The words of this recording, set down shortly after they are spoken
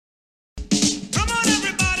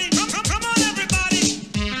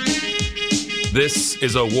This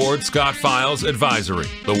is a Ward Scott Files advisory.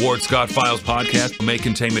 The Ward Scott Files podcast may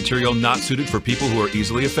contain material not suited for people who are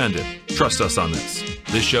easily offended. Trust us on this.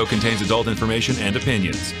 This show contains adult information and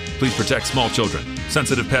opinions. Please protect small children,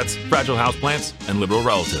 sensitive pets, fragile houseplants, and liberal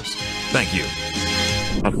relatives. Thank you.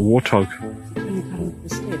 A warthog.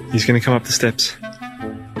 He's going to come up the steps.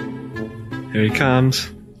 Here he comes.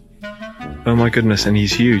 Oh my goodness, and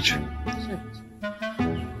he's huge.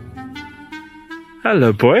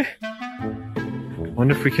 Hello, boy.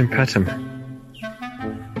 Wonder if we can pet him.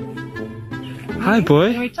 Hi,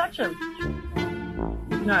 boy. Can we touch him?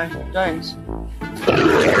 No, don't.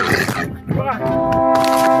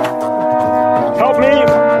 Help me!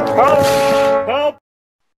 Help! Help!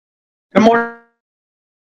 Good morning.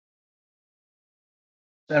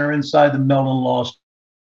 Center inside the Meldon Law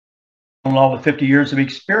with 50 years of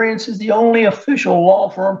experience is the only official law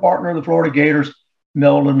firm partner of the Florida Gators.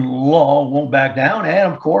 Meldon Law won't back down.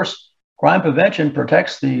 And of course, crime prevention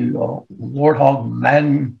protects the Warthog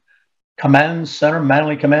Manly Command Center,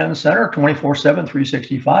 24/7,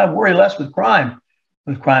 365. Worry less with crime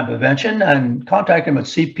prevention, and contact them at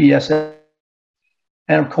CPSS.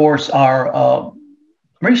 And of course, our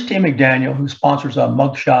Maurice T. McDaniel, who sponsors our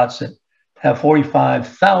mugshots that have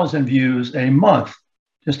 45,000 views a month,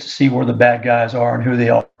 just to see where the bad guys are and who they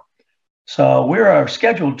are. So we are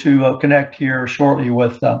scheduled to connect here shortly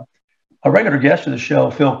with a regular guest of the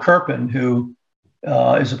show, Phil Kerpen, who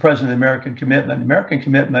is the president of the American Commitment. American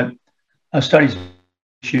Commitment studies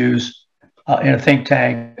issues in a think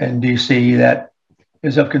tank in D.C. that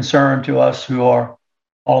is of concern to us who are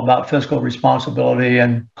all about fiscal responsibility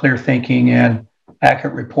and clear thinking and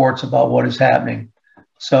accurate reports about what is happening.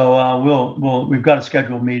 So we've got a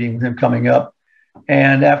scheduled meeting with him coming up.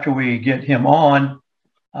 And after we get him on,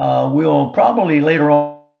 we'll probably later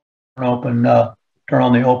on turn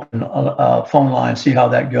on the open phone line, see how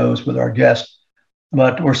that goes with our guest.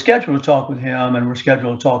 But we're scheduled to talk with him, and we're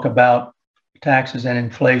scheduled to talk about taxes and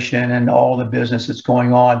inflation and all the business that's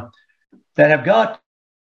going on that have got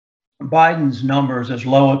Biden's numbers as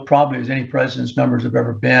low probably as any president's numbers have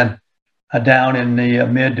ever been, down in the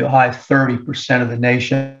mid to high 30% of the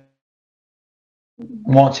nation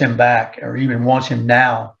wants him back or even wants him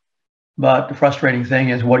now. But the frustrating thing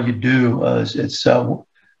is, what do you do?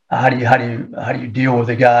 How do you deal with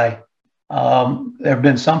a guy? There have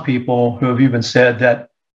been some people who have even said that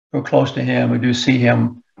we're close to him. We do see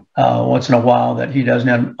him once in a while, that he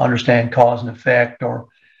doesn't understand cause and effect, or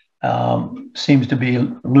seems to be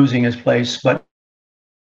losing his place. But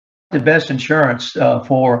the best insurance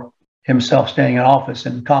for himself staying in office,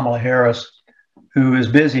 and Kamala Harris, who is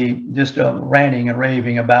busy just ranting and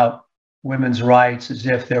raving about women's rights as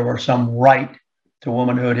if there were some right to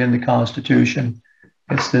womanhood in the Constitution.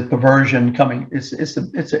 It's the perversion coming. It's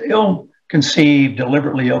the ill-conceived,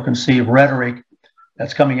 deliberately ill-conceived rhetoric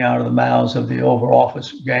that's coming out of the mouths of the Oval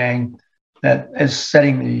Office gang that is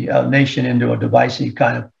setting the nation into a divisive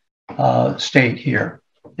kind of state here,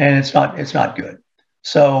 and it's not good.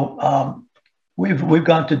 So we've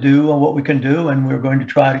got to do what we can do, and we're going to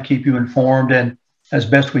try to keep you informed and as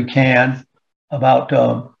best we can about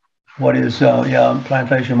what is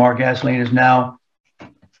inflation. Mark, gasoline is now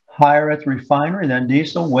higher at the refinery than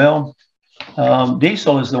diesel. Well,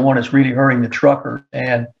 diesel is the one that's really hurting the trucker.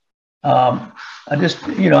 And I'm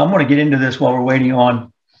going to get into this while we're waiting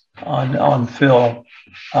on Phil.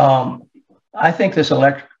 I think this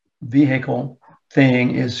electric vehicle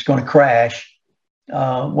thing is going to crash.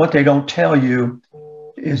 What they don't tell you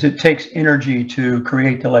is it takes energy to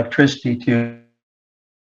create the electricity to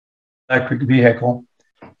electric vehicle.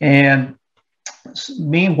 And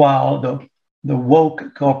meanwhile, the woke,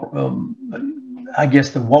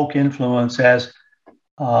 the woke influence has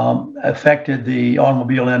affected the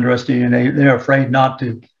automobile industry, and they're afraid not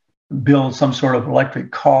to build some sort of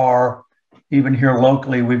electric car. Even here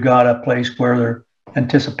locally, we've got a place where there's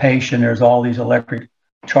anticipation. There's all these electric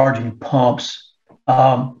charging pumps.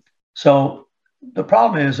 So the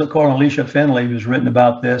problem is, according to Alicia Finley, who's written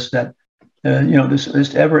about this, that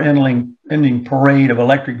this ever-ending parade of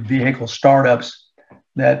electric vehicle startups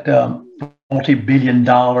that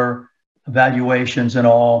multi-billion-dollar valuations and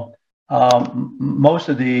all, most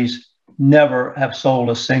of these never have sold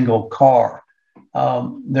a single car.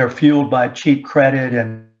 They're fueled by cheap credit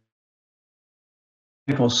and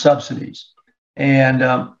subsidies. And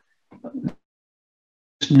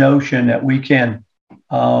this notion that we can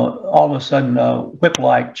all of a sudden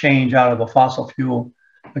whip-like change out of a fossil fuel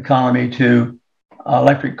economy to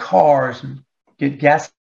electric cars and get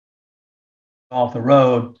gas off the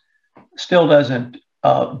road still doesn't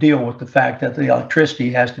deal with the fact that the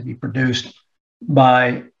electricity has to be produced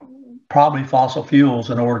by probably fossil fuels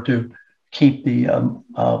in order to keep the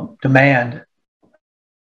demand.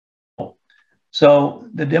 So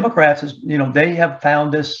the Democrats, they have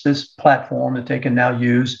found this platform that they can now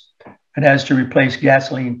use, and as to replace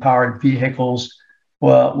gasoline-powered vehicles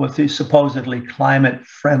with these supposedly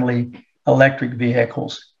climate-friendly electric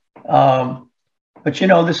vehicles. But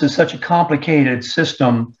this is such a complicated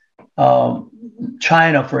system.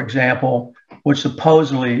 China, for example, which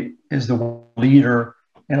supposedly is the leader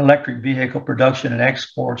in electric vehicle production and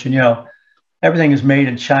exports, and everything is made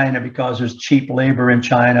in China because there's cheap labor in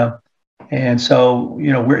China. And so,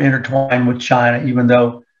 we're intertwined with China, even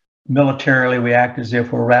though militarily we act as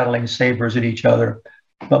if we're rattling sabers at each other.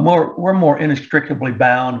 But we're more inextricably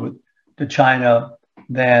bound to China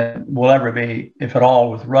than we'll ever be, if at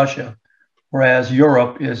all, with Russia, whereas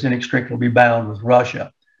Europe is inextricably bound with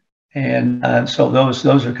Russia. And so those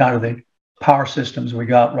are kind of the power systems we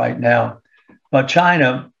got right now. But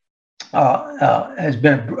China has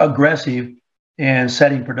been aggressive in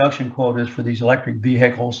setting production quotas for these electric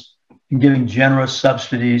vehicles and giving generous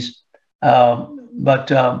subsidies. It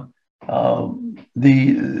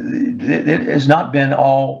has not been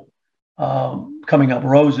all coming up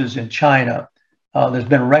roses in China. There's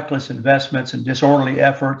been reckless investments and disorderly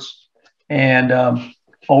efforts, and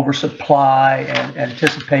oversupply and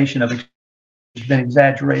anticipation of has been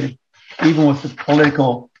exaggerated, even with the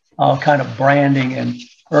political kind of branding and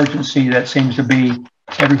urgency that seems to be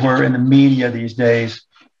everywhere in the media these days.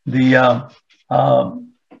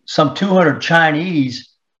 Some 200 Chinese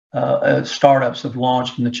startups have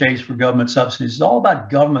launched in the chase for government subsidies. It's all about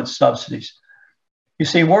government subsidies. You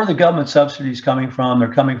see, where are the government subsidies coming from?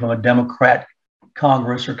 They're coming from a Democrat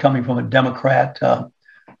Congress, or coming from a Democrat a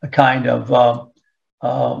kind of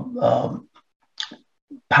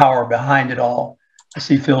power behind it all. I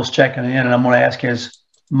see Phil's checking in, and I'm going to ask his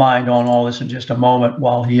mind on all this in just a moment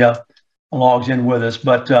while he logs in with us.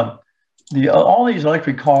 But all these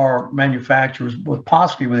electric car manufacturers,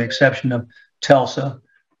 possibly with the exception of Tesla,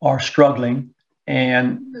 are struggling.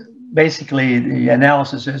 And basically, the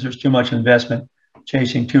analysis is there's too much investment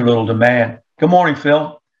chasing too little demand. Good morning,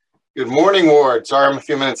 Phil. Good morning, Ward. Sorry I'm a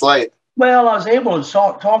few minutes late. Well, I was able to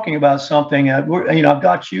talking about something. I've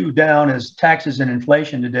got you down as taxes and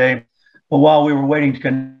inflation today. But while we were waiting to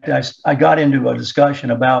connect, I got into a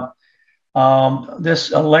discussion about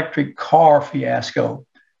this electric car fiasco.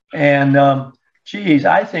 And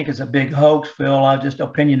I think it's a big hoax, Phil. I'll just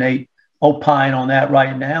opine on that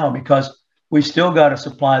right now, because we still got to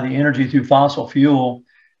supply the energy through fossil fuel,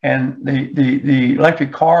 and the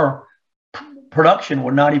electric car production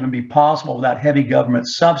would not even be possible without heavy government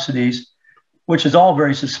subsidies, which is all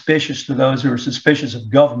very suspicious to those who are suspicious of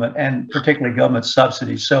government, and particularly government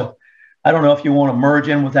subsidies. So I don't know if you want to merge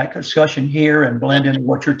in with that discussion here and blend into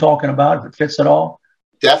what you're talking about, if it fits at all.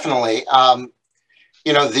 Definitely.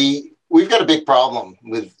 We've got a big problem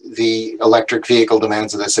with the electric vehicle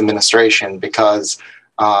demands of this administration because,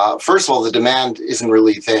 first of all, the demand isn't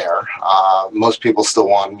really there. Most people still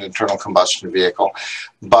want an internal combustion vehicle,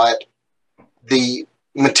 but the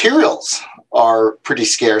materials are pretty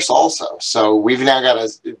scarce also. So we've now got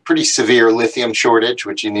a pretty severe lithium shortage,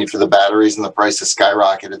 which you need for the batteries, and the price has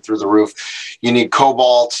skyrocketed through the roof. You need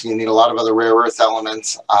cobalt, you need a lot of other rare earth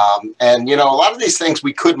elements. And a lot of these things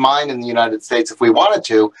we could mine in the United States if we wanted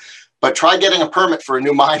to, but try getting a permit for a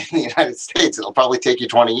new mine in the United States. It'll probably take you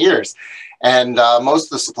 20 years. And most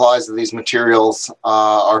of the supplies of these materials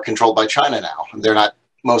are controlled by China now. They're not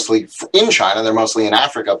mostly in China, they're mostly in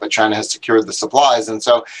Africa, but China has secured the supplies. And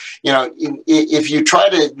so, if you try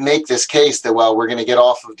to make this case that, well, we're going to get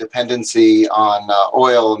off of dependency on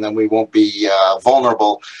oil and then we won't be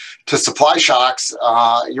vulnerable to supply shocks,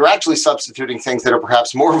 you're actually substituting things that are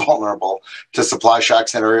perhaps more vulnerable to supply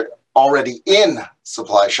shocks and are already in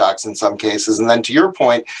supply shocks in some cases. And then to your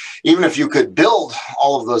point, even if you could build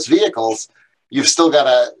all of those vehicles, you've still got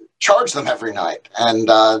to charge them every night. And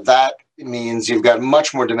that means you've got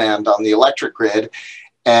much more demand on the electric grid.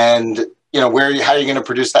 And how are you going to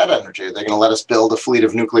produce that energy? Are they going to let us build a fleet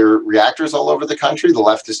of nuclear reactors all over the country? The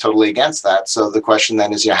left is totally against that. So the question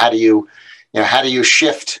then is, how do you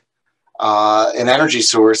shift an energy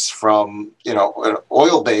source from an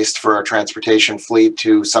oil-based for our transportation fleet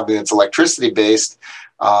to something that's electricity-based,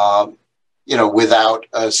 without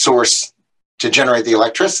a source to generate the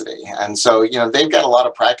electricity? And so, they've got a lot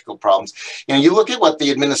of practical problems. You look at what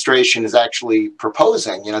the administration is actually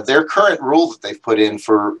proposing, their current rule that they've put in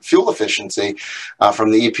for fuel efficiency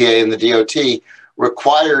from the EPA and the DOT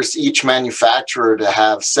requires each manufacturer to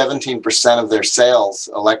have 17% of their sales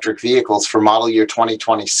electric vehicles for model year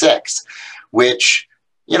 2026, which,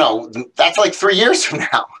 that's like 3 years from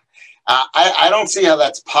now. I don't see how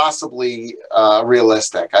that's possibly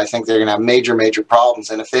realistic. I think they're going to have major, major problems.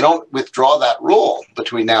 And if they don't withdraw that rule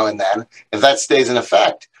between now and then, if that stays in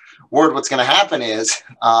effect, Ward, what's going to happen is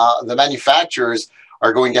the manufacturers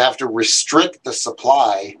are going to have to restrict the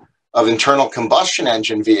supply of internal combustion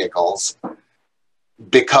engine vehicles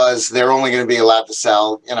because they're only going to be allowed to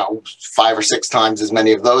sell, 5 or 6 times as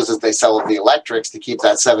many of those as they sell of the electrics to keep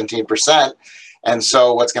that 17%. And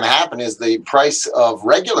so what's going to happen is the price of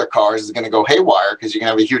regular cars is going to go haywire because you're going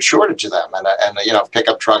to have a huge shortage of them and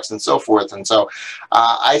pickup trucks and so forth. And so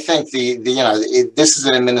I think this is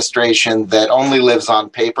an administration that only lives on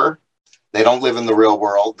paper. They don't live in the real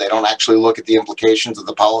world. They don't actually look at the implications of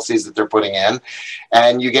the policies that they're putting in.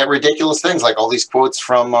 And you get ridiculous things like all these quotes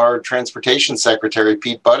from our transportation secretary,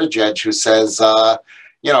 Pete Buttigieg, who says,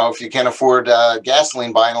 if you can't afford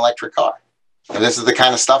gasoline, buy an electric car. And this is the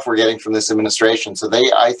kind of stuff we're getting from this administration. So they,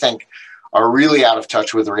 I think, are really out of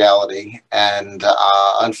touch with reality. And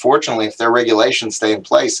unfortunately, if their regulations stay in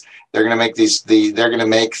place, they're going to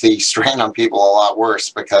make the strain on people a lot worse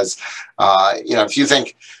because, if you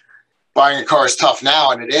think buying a car is tough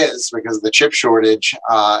now, and it is because of the chip shortage,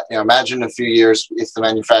 imagine in a few years if the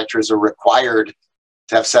manufacturers are required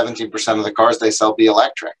to have 17% of the cars they sell be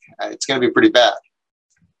electric. It's going to be pretty bad.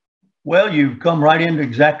 Well, you've come right into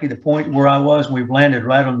exactly the point where I was. We've landed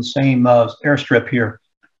right on the same airstrip here.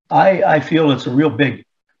 I feel it's a real big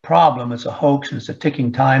problem. It's a hoax and it's a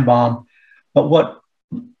ticking time bomb. But what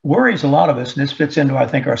worries a lot of us, and this fits into, I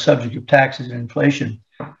think, our subject of taxes and inflation,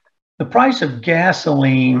 the price of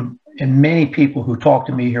gasoline, and many people who talk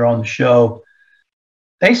to me here on the show,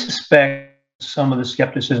 they suspect some of the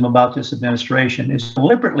skepticism about this administration is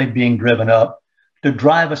deliberately being driven up to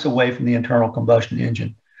drive us away from the internal combustion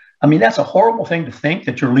engine. I mean, that's a horrible thing to think,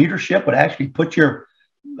 that your leadership would actually put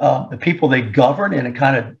the people they govern in a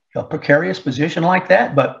kind of precarious position like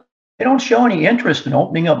that. But they don't show any interest in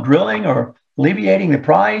opening up drilling or alleviating the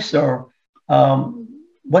price. Or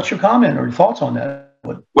what's your comment or your thoughts on that?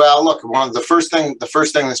 Well, look, the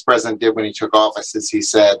first thing this president did when he took office is he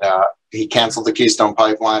said he canceled the Keystone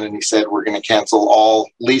Pipeline, and he said we're going to cancel all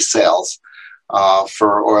lease sales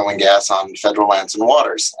for oil and gas on federal lands and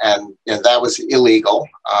waters. And that was illegal.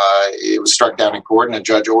 It was struck down in court, and a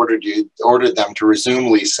judge ordered them to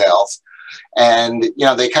resume lease sales. And,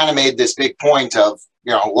 they kind of made this big point of,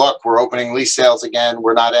 look, we're opening lease sales again.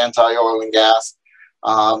 We're not anti-oil and gas.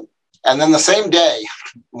 And then the same day,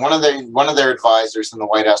 one of their advisors in the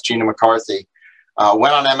White House, Gina McCarthy,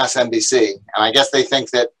 went on MSNBC. And I guess they think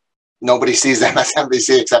that nobody sees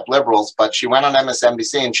MSNBC except liberals, but she went on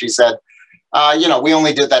MSNBC and she said, we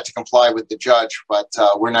only did that to comply with the judge, but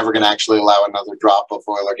we're never going to actually allow another drop of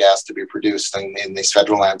oil or gas to be produced in these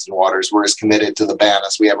federal lands and waters. We're as committed to the ban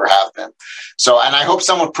as we ever have been. So, and I hope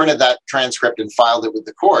someone printed that transcript and filed it with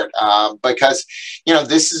the court because,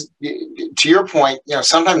 this is, to your point,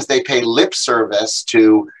 sometimes they pay lip service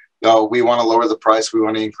to, we want to lower the price, we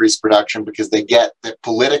want to increase production because they get that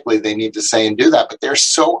politically they need to say and do that, but they're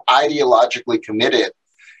so ideologically committed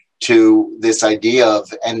to this idea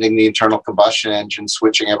of ending the internal combustion engine,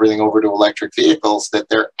 switching everything over to electric vehicles, that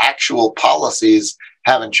their actual policies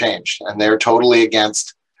haven't changed. And they're totally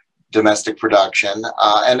against domestic production.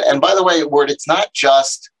 And by the way, Ward, it's not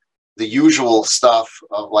just the usual stuff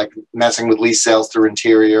of like messing with lease sales through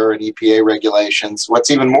Interior and EPA regulations.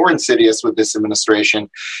 What's even more insidious with this administration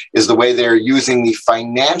is the way they're using the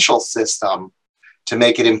financial system to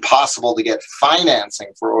make it impossible to get financing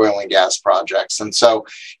for oil and gas projects. And so,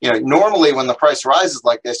 normally when the price rises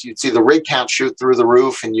like this, you'd see the rig count shoot through the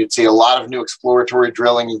roof and you'd see a lot of new exploratory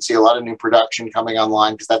drilling. You'd see a lot of new production coming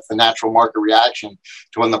online because that's the natural market reaction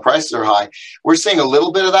to when the prices are high. We're seeing a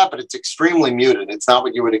little bit of that, but it's extremely muted. It's not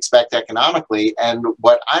what you would expect economically. And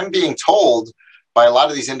what I'm being told by a lot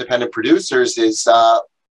of these independent producers is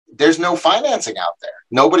there's no financing out there.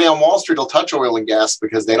 Nobody on Wall Street will touch oil and gas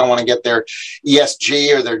because they don't want to get their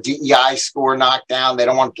ESG or their DEI score knocked down. They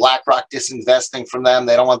don't want BlackRock disinvesting from them.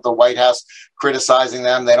 They don't want the White House criticizing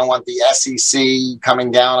them. They don't want the SEC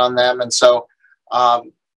coming down on them. And so a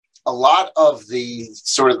lot of the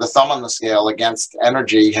sort of the thumb on the scale against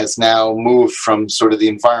energy has now moved from sort of the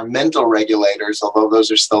environmental regulators, although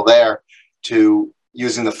those are still there, to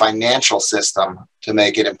using the financial system to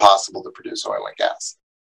make it impossible to produce oil and gas.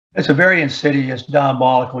 It's a very insidious,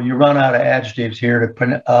 diabolical. You run out of adjectives here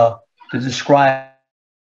to describe.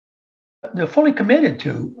 They're fully committed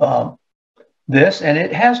to this, and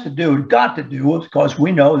it has to do, got to do with, because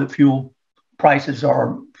we know that fuel prices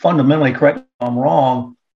are fundamentally, correct me if I'm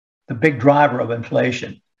wrong, the big driver of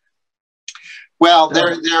inflation. Well,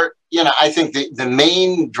 I think the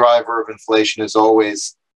main driver of inflation is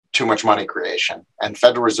always too much money creation. And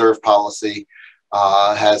Federal Reserve policy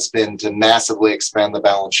has been to massively expand the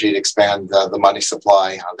balance sheet, expand the money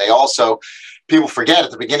supply. They also, people forget,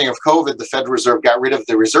 at the beginning of COVID, the Federal Reserve got rid of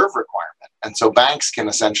the reserve requirement. And so banks can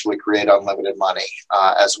essentially create unlimited money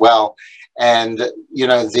as well. And, you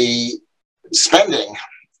know, the spending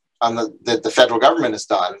on that the federal government has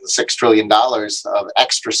done, the $6 trillion of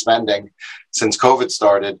extra spending since COVID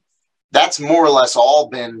started, that's more or less all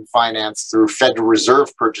been financed through Federal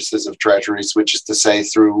Reserve purchases of treasuries, which is to say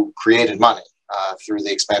through created money, through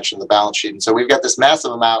the expansion of the balance sheet. And so we've got this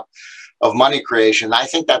massive amount of money creation. I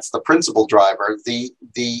think that's the principal driver. The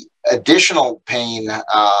additional pain,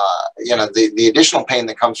 the additional pain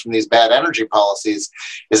that comes from these bad energy policies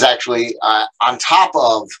is actually on top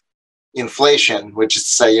of inflation, which is to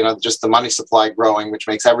say, you know, just the money supply growing, which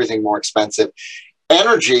makes everything more expensive.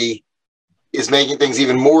 Energy is making things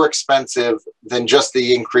even more expensive than just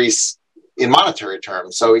the increase in monetary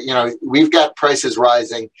terms. So, you know, we've got prices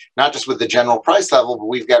rising, not just with the general price level, but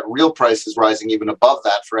we've got real prices rising even above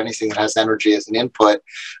that for anything that has energy as an input,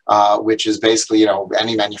 which is basically, you know,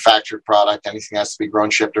 any manufactured product, anything has to be grown,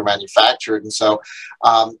 shipped, or manufactured. And so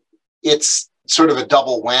it's sort of a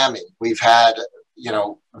double whammy. We've had, you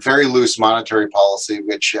know, very loose monetary policy,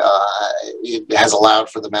 which it has allowed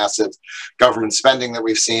for the massive government spending that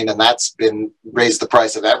we've seen, and that's been raised the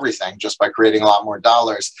price of everything just by creating a lot more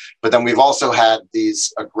dollars. But then we've also had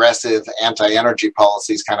these aggressive anti-energy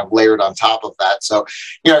policies kind of layered on top of that. So,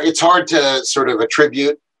 you know, it's hard to sort of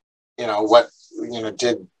attribute, you know, what, you know,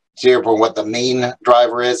 what the main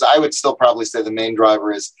driver is. I would still probably say the main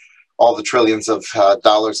driver is all the trillions of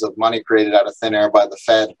dollars of money created out of thin air by the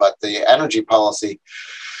Fed, but the energy policy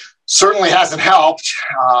certainly hasn't helped,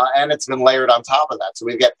 and it's been layered on top of that. So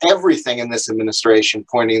we've got everything in this administration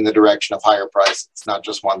pointing in the direction of higher prices, not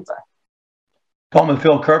just one thing. Coleman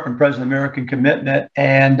Phil Kerpen, President of American Commitment,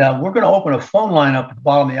 and we're going to open a phone line up at the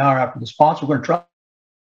bottom of the hour after the sponsor. We're going to try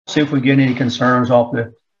to see if we get any concerns off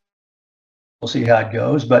the. We'll see how it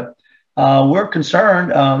goes, but we're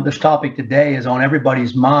concerned. This topic today is on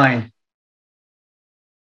everybody's mind.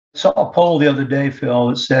 I saw a poll the other day, Phil,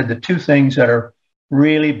 that said the two things that are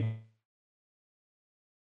really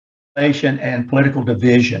inflation and political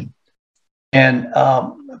division. And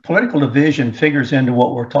political division figures into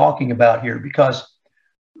what we're talking about here because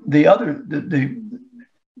the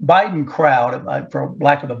Biden crowd, for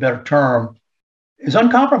lack of a better term, is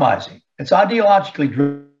uncompromising. It's ideologically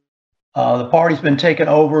driven. The party's been taken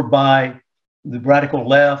over by the radical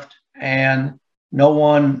left, and no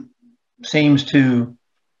one seems to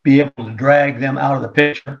be able to drag them out of the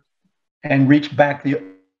picture and reach back. The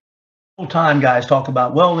old time guys talk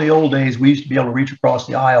about, well, in the old days, we used to be able to reach across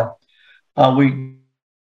the aisle.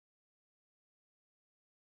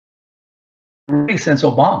 Since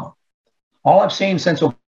Obama, all I've seen since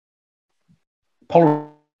Obama, polarization,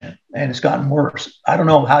 and it's gotten worse. I don't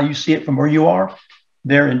know how you see it from where you are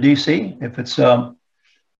there in DC, if it's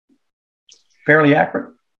fairly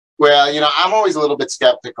accurate. Well, you know, I'm always a little bit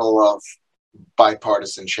skeptical of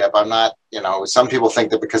bipartisanship. I'm not, you know, some people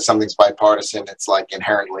think that because something's bipartisan, it's like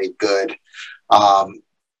inherently good.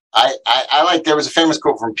 I like, there was a famous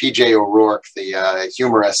quote from P.J. O'Rourke, the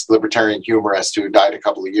humorist, libertarian humorist who died a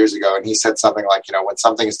couple of years ago. And he said something like, you know, when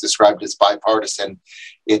something is described as bipartisan,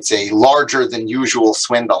 it's a larger than usual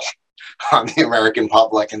swindle on the American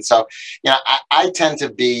public. And so, you know, I tend to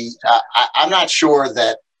be, I'm not sure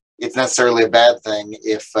that it's necessarily a bad thing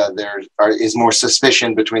if there is more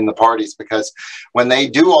suspicion between the parties, because when they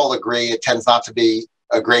do all agree, it tends not to be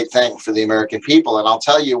a great thing for the American people. And I'll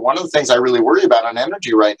tell you, one of the things I really worry about on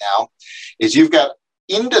energy right now is you've got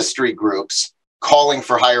industry groups calling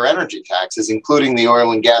for higher energy taxes, including the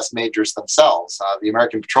oil and gas majors themselves. The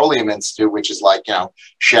American Petroleum Institute, which is like, you know,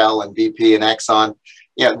 Shell and BP and Exxon,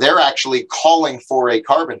 you know, they're actually calling for a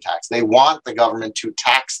carbon tax. They want the government to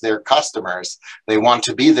tax their customers. They want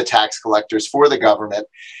to be the tax collectors for the government.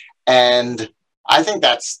 And I think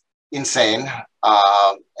that's insane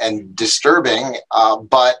and disturbing.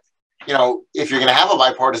 But, you know, if you're going to have a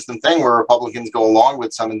bipartisan thing where Republicans go along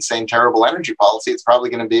with some insane, terrible energy policy, it's probably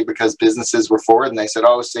going to be because businesses were for it and they said,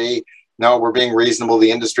 oh, see, no, we're being reasonable.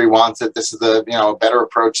 The industry wants it. This is the, you know, a better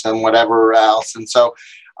approach than whatever else. And so,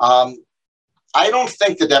 I don't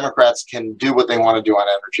think the Democrats can do what they want to do on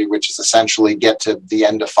energy, which is essentially get to the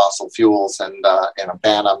end of fossil fuels and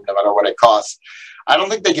ban them no matter what it costs. I don't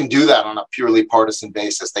think they can do that on a purely partisan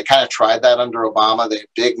basis. They kind of tried that under Obama. They had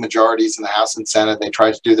big majorities in the House and Senate. They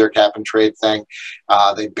tried to do their cap and trade thing.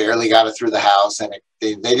 They barely got it through the House, and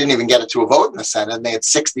they didn't even get it to a vote in the Senate. And they had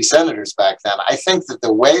 60 senators back then. I think that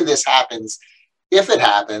the way this happens, if it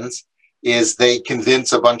happens, is they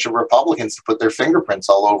convince a bunch of Republicans to put their fingerprints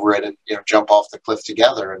all over it and, jump off the cliff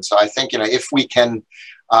together. And so I think, if we can,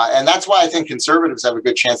 and that's why I think conservatives have a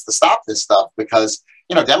good chance to stop this stuff, because,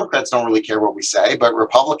 Democrats don't really care what we say, but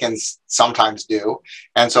Republicans sometimes do.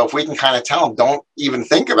 And so if we can kind of tell them, don't even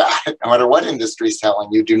think about it, no matter what industry is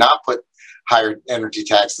telling you, do not put higher energy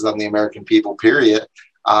taxes on the American people, period,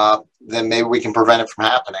 then maybe we can prevent it from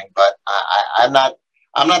happening. But I'm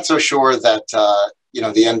not so sure that,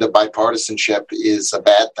 the end of bipartisanship is a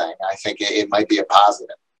bad thing. I think it might be a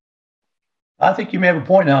positive. I think you may have a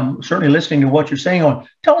point. Now, I'm certainly listening to what you're saying.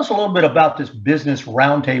 Tell us a little bit about this business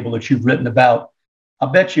roundtable that you've written about. I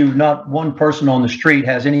bet you not one person on the street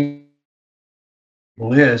has any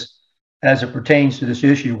is as it pertains to this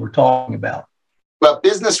issue we're talking about. Well,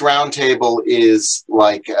 Business Roundtable is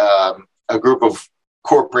like a group of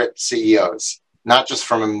corporate CEOs, not just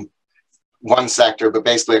from one sector, but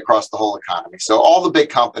basically across the whole economy. So all the big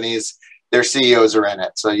companies, their CEOs are in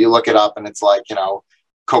it. So you look it up and it's like,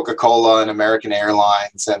 Coca-Cola and American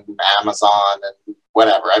Airlines and Amazon and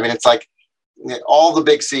whatever. I mean, it's like all the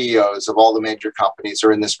big CEOs of all the major companies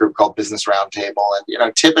are in this group called Business Roundtable.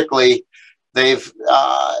 And, typically they've,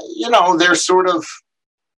 they're sort of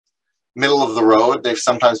middle of the road. They've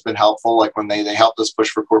sometimes been helpful, like when they helped us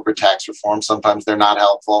push for corporate tax reform. Sometimes they're not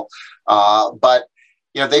helpful. But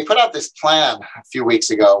they put out this plan a few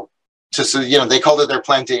weeks ago they called it their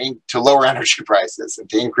plan to lower energy prices and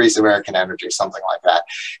to increase American energy, something like that.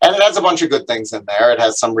 And it has a bunch of good things in there. It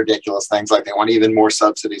has some ridiculous things, like they want even more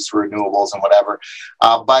subsidies for renewables and whatever.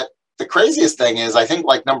 But the craziest thing is, I think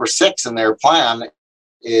like number 6 in their plan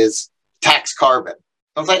is tax carbon.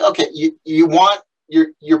 I was like, okay,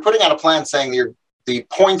 you're putting out a plan saying the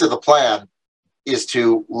point of the plan is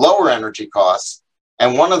to lower energy costs.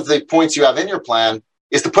 And one of the points you have in your plan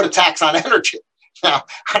is to put a tax on energy. Now,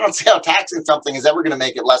 I don't see how taxing something is ever going to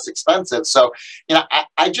make it less expensive. So,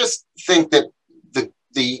 I just think that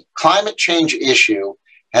the climate change issue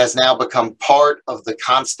has now become part of the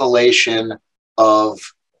constellation of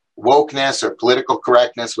wokeness or political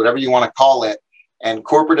correctness, whatever you want to call it. And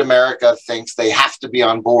corporate America thinks they have to be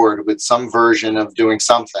on board with some version of doing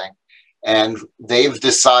something. And they've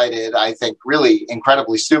decided, I think really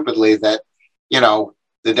incredibly stupidly, that,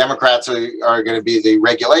 the Democrats are going to be the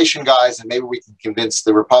regulation guys, and maybe we can convince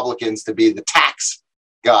the Republicans to be the tax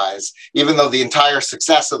guys, even though the entire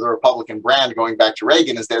success of the Republican brand, going back to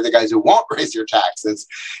Reagan, is they're the guys who won't raise your taxes.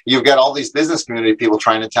 You've got all these business community people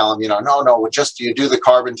trying to tell them, no, just you do the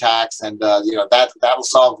carbon tax and, that'll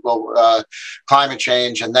solve climate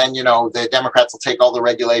change. And then, the Democrats will take all the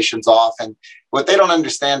regulations off. And what they don't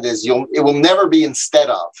understand is it will never be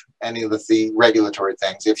instead of any of the regulatory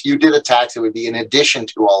things. If you did a tax, it would be in addition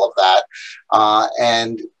to all of that.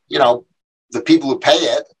 And, the people who pay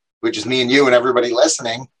it, which is me and you and everybody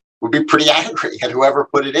listening, would be pretty angry at whoever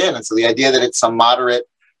put it in. And so the idea that it's some moderate,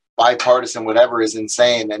 bipartisan, whatever, is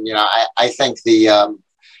insane. And, I think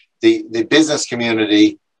the business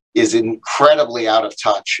community is incredibly out of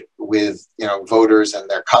touch with, voters and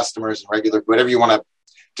their customers and regular, whatever you want to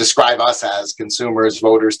describe us as, consumers,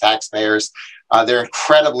 voters, taxpayers. They're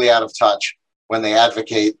incredibly out of touch when they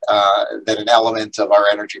advocate that an element of our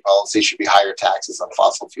energy policy should be higher taxes on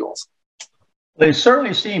fossil fuels. They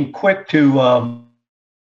certainly seem quick to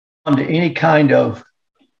come to any kind of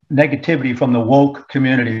negativity from the woke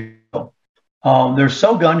community. They're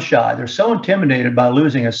so gun shy. They're so intimidated by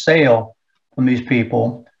losing a sale from these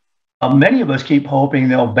people. Many of us keep hoping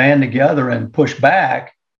they'll band together and push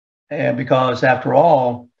back, because after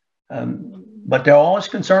all, but they're always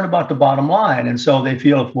concerned about the bottom line. And so they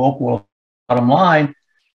feel if woke will bottom line,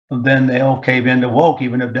 then they'll cave into woke,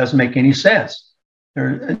 even if it doesn't make any sense.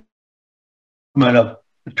 There's a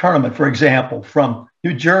tournament, for example, from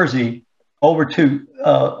New Jersey over to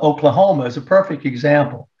Oklahoma is a perfect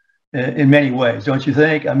example in many ways, don't you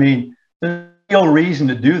think? I mean, there's no reason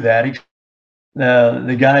to do that.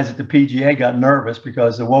 The guys at the PGA got nervous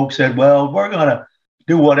because the woke said, well, we're going to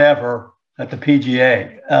do whatever at the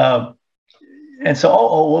PGA. And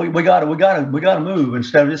so, we got to move,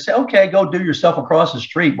 instead of just say, okay, go do your stuff across the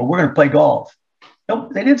street, but we're going to play golf. No,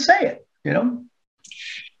 they didn't say it,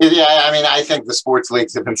 Yeah, I mean, I think the sports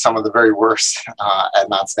leagues have been some of the very worst at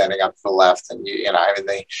not standing up for the left. And,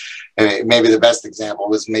 maybe the best example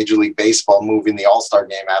was Major League Baseball moving the All-Star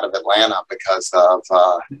game out of Atlanta because of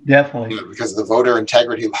because of the voter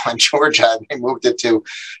integrity law in Georgia. And they moved it to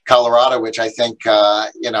Colorado, which I think, I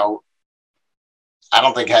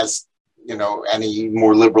don't think has, any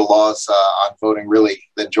more liberal laws on voting really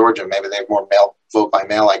than Georgia. Maybe they have more vote by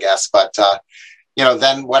mail, I guess. But,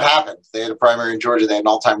 then what happened? They had a primary in Georgia. They had an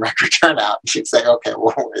all-time record turnout. You'd say, okay,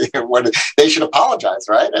 well, they should apologize,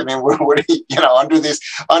 right? I mean,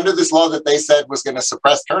 under this law that they said was going to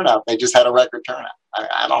suppress turnout, they just had a record turnout.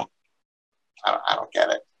 I don't get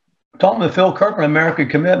it. Talking with Phil Kerpen, American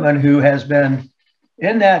Commitment, who has been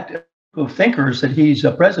in that group of thinkers that he's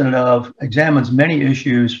president of, examines many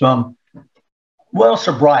issues from,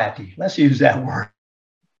 sobriety. Let's use that word.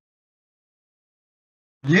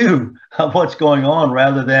 View of what's going on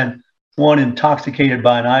rather than one intoxicated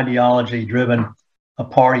by an ideology-driven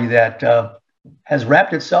party that has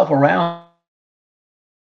wrapped itself around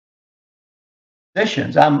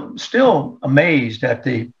positions. I'm still amazed at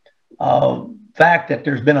the fact that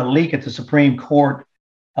there's been a leak at the Supreme Court.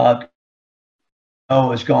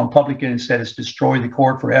 Has gone public and said it's destroyed the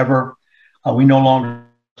court forever. We no longer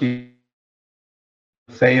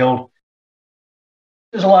failed.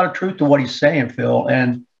 There's a lot of truth to what he's saying, Phil,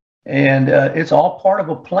 and it's all part of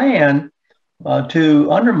a plan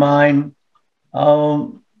to undermine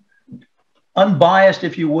unbiased,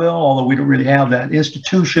 if you will, although we don't really have that,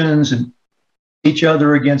 institutions and each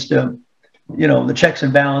other against the checks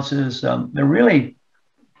and balances. They're really,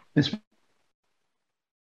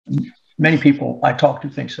 many people I talk to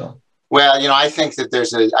think so. Well, I think that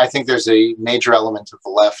there's a major element of the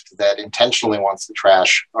left that intentionally wants to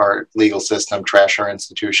trash our legal system, trash our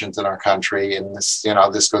institutions in our country. And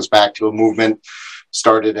this goes back to a movement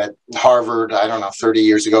started at Harvard, 30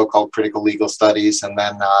 years ago, called Critical Legal Studies. And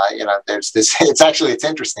then, there's this, it's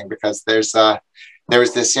interesting because there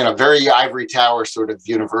was this, very ivory tower sort of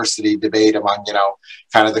university debate among,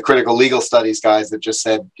 kind of the critical legal studies guys that just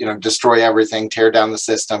said, destroy everything, tear down the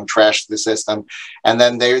system, trash the system. And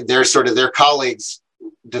then their colleagues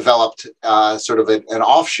developed sort of an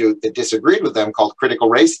offshoot that disagreed with them called critical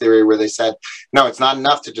race theory, where they said, no, it's not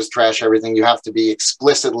enough to just trash everything. You have to be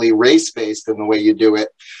explicitly race-based in the way you do it.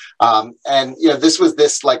 This was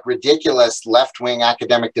this like ridiculous left-wing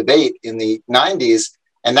academic debate in the 90s.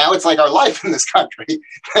 And now it's like our life in this country.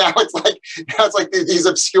 Now it's like these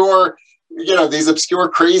obscure,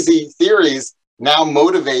 crazy theories now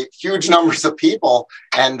motivate huge numbers of people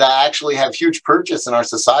and actually have huge purchase in our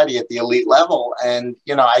society at the elite level. And,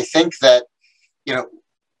 I think that,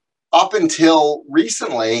 up until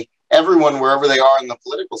recently, everyone, wherever they are in the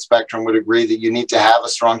political spectrum, would agree that you need to have a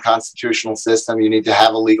strong constitutional system. You need to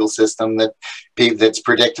have a legal system that's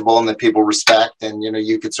predictable and that people respect. And,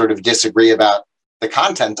 you could sort of disagree about the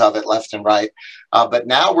content of it left and right. But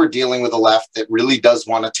now we're dealing with a left that really does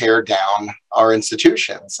want to tear down our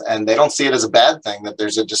institutions. And they don't see it as a bad thing that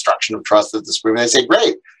there's a destruction of trust at the Supreme Court. They say,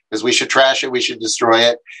 great, because we should trash it, we should destroy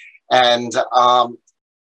it. And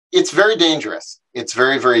it's very dangerous. It's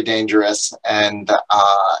very, very dangerous. And,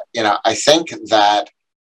 I think that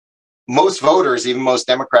most voters, even most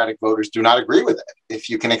Democratic voters, do not agree with it. If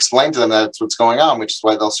you can explain to them that's what's going on, which is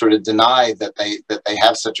why they'll sort of deny that they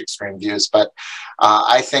have such extreme views. But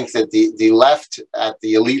I think that the left at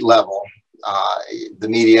the elite level, the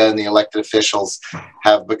media and the elected officials,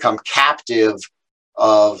 have become captive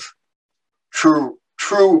of true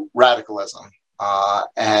radicalism,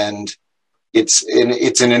 and it's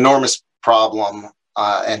an enormous problem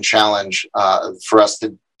and challenge for us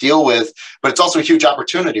to deal with, but it's also a huge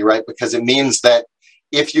opportunity, right? Because it means that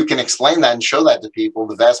if you can explain that and show that to people,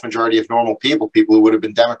 the vast majority of normal people who would have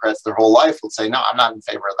been Democrats their whole life, will say, no, I'm not in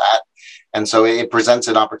favor of that. And so it presents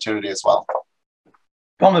an opportunity as well.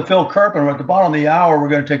 From Phil Kerpen, we're at the bottom of the hour. We're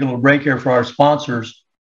going to take a little break here for our sponsors.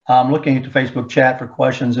 I'm looking at the Facebook chat for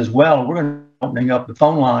questions as well. We're going to be opening up the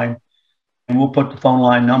phone line, and we'll put the phone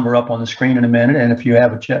line number up on the screen in a minute. And if you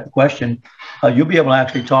have a question, you'll be able to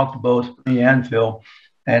actually talk to both me and Phil.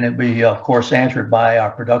 And it'll be, of course, answered by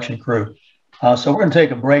our production crew. So we're going to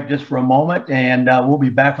take a break just for a moment, and we'll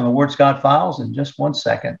be back on the Ward Scott Files in just 1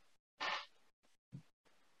 second.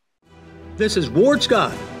 This is Ward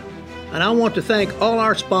Scott, and I want to thank all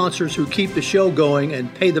our sponsors who keep the show going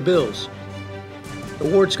and pay the bills.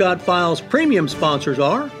 The Ward Scott Files premium sponsors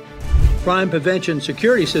are Crime Prevention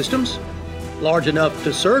Security Systems, large enough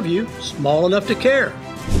to serve you, small enough to care.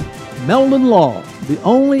 Meldon Law, the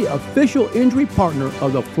only official injury partner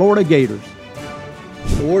of the Florida Gators.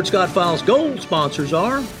 The Ward Scott Files Gold sponsors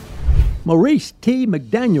are Maurice T.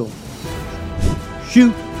 McDaniel,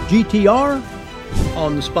 Shoot GTR,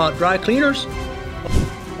 On the Spot Dry Cleaners,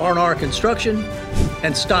 R&R Construction,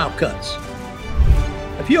 and Style Cuts.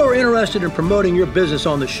 If you are interested in promoting your business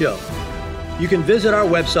on the show, you can visit our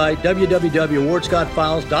website,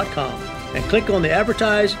 www.wardscottfiles.com, and click on the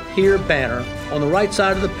Advertise Here banner on the right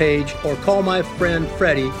side of the page, or call my friend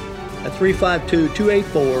Freddie at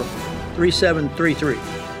 352-284-3733.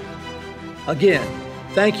 Again,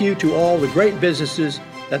 Thank you to all the great businesses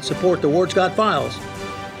that support the Ward Scott Files.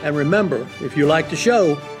 And remember, if you like the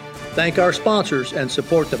show, thank our sponsors and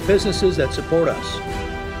support the businesses that support us.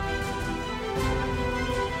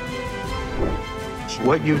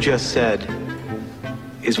 What you just said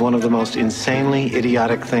is one of the most insanely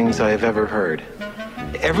idiotic things I have ever heard.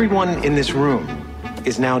 Everyone in this room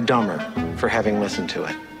is now dumber for having listened to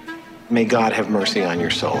it. May God have mercy on your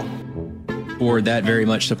soul. Or that very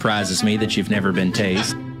much surprises me that you've never been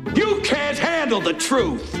tased. You can't handle the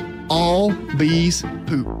truth. All bees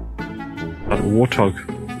poop. A warthog.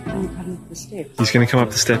 He's going to come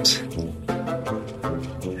up the steps.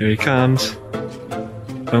 Here he comes.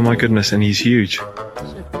 Oh my goodness, and he's huge.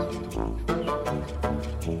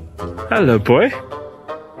 Hello, boy.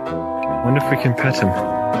 Wonder if we can pet him.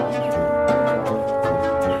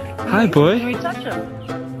 Hi, boy. Can we touch him?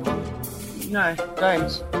 No,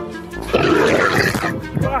 don't.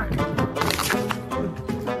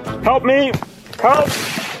 Help me! Help!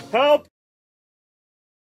 Help!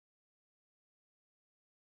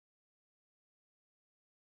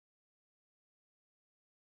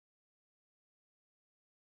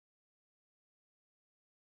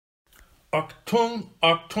 Achtung,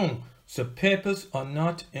 Achtung, the papers are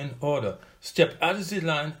not in order. Step out of the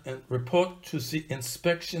line and report to the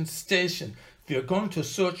inspection station. We are going to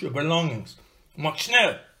search your belongings. Mach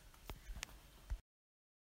schnell!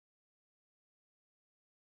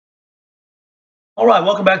 All right,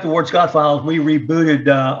 welcome back to Ward Scott Files. We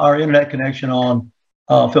rebooted our internet connection on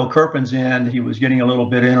Phil Kerpen's end. He was getting a little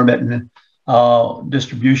bit intermittent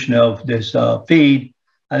distribution of this feed.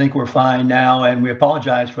 I think we're fine now, and we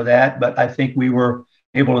apologize for that, but I think we were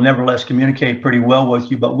able to nevertheless communicate pretty well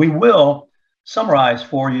with you. But we will summarize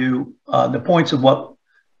for you the points of what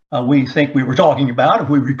we think we were talking about, if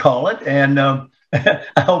we recall it, and I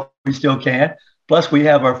hope we still can. Plus, we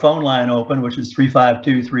have our phone line open, which is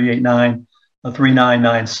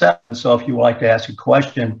 352-389-3997. So if you would like to ask a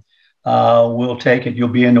question, we'll take it. You'll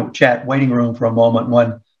be in the chat waiting room for a moment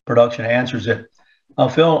when production answers it.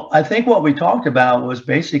 Phil, I think what we talked about was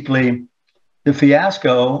basically the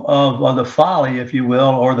fiasco of the folly, if you will,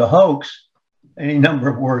 or the hoax. Any number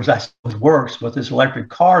of words, I suppose, works, but this electric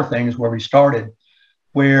car thing is where we started,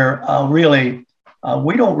 where really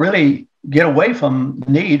we don't really get away from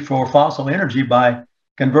the need for fossil energy by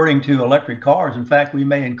converting to electric cars. In fact, we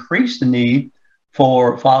may increase the need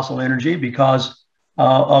for fossil energy because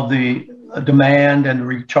of the demand and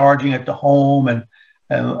recharging at the home and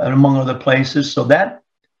among other places. So that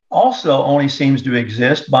also only seems to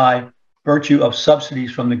exist by virtue of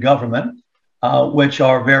subsidies from the government, which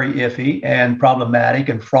are very iffy and problematic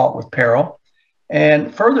and fraught with peril.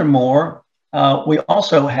 And furthermore, we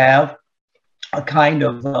also have a kind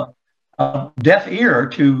of deaf ear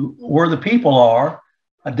to where the people are,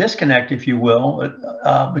 a disconnect, if you will,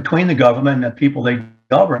 between the government and the people they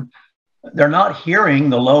govern. They're not hearing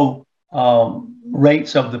the low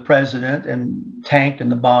rates of the president and tanked in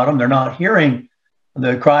the bottom. They're not hearing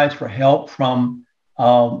the cries for help from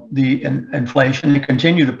the inflation. They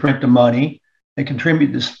continue to print the money. They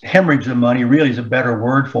contribute this hemorrhage of money, really is a better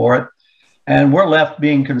word for it. And we're left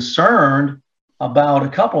being concerned about a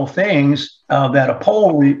couple of things that a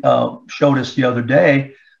poll showed us the other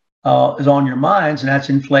day is on your minds, and that's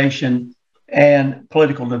inflation and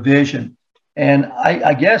political division. And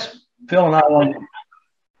I guess Phil and I want to...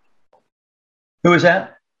 Who is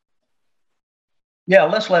that? Yeah,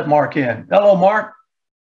 let's let Mark in. Hello, Mark.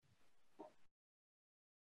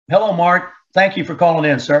 Hello, Mark. Thank you for calling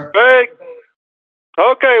in, sir. Hey.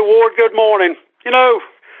 Okay, Ward, good morning. You know,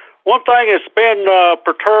 one thing that's been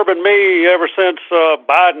perturbing me ever since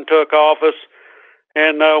Biden took office,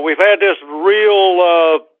 and we've had this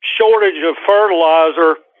real shortage of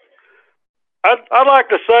fertilizer. I'd like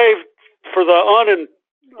to say for the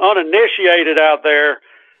uninitiated out there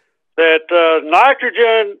that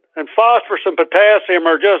nitrogen and phosphorus and potassium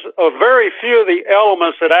are just a very few of the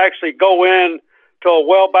elements that actually go in to a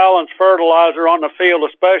well-balanced fertilizer on the field,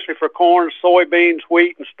 especially for corn, soybeans,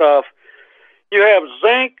 wheat, and stuff. You have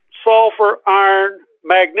zinc, sulfur, iron,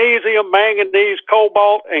 magnesium, manganese,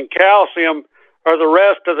 cobalt, and calcium are the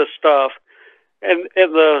rest of the stuff. And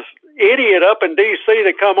the idiot up in D.C.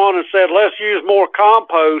 that come on and said, let's use more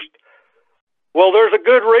compost. Well, there's a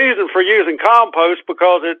good reason for using compost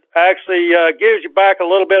because it actually gives you back a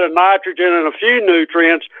little bit of nitrogen and a few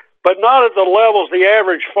nutrients, but not at the levels the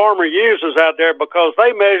average farmer uses out there because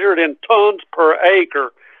they measure it in tons per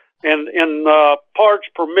acre and in parts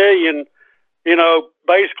per million, you know,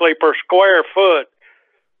 basically per square foot.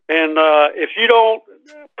 And if you don't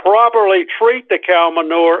properly treat the cow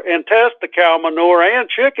manure and test the cow manure and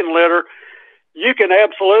chicken litter, you can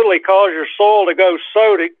absolutely cause your soil to go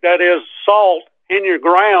sodic, that is salt, in your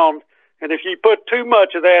ground. And if you put too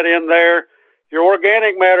much of that in there, your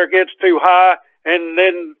organic matter gets too high, and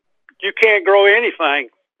then you can't grow anything.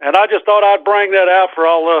 And I just thought I'd bring that out for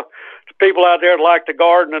all the people out there that like to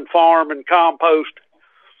garden and farm and compost.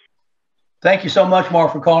 Thank you so much,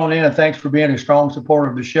 Mark, for calling in, and thanks for being a strong supporter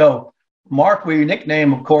of the show. Mark, we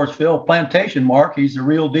nickname, of course, Phil Plantation Mark. He's the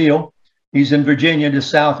real deal. He's in Virginia, just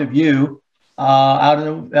south of you, out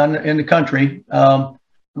in the country,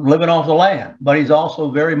 living off the land. But he's also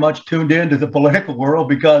very much tuned into the political world,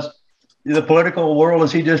 because the political world,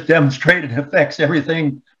 as he just demonstrated, affects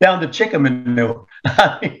everything down to chicken manure.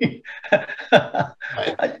 I'm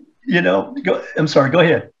sorry, go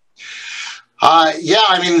ahead. Yeah,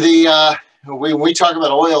 I mean, when we talk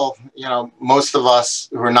about oil, most of us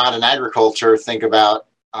who are not in agriculture think about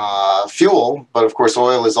fuel, but of course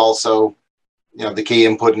oil is also, the key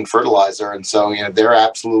input in fertilizer. And so, they're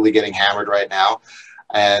absolutely getting hammered right now.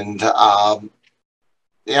 And,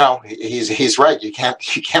 he's right. You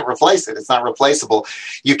can't replace it. It's not replaceable.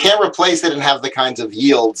 You can't replace it and have the kinds of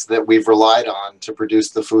yields that we've relied on to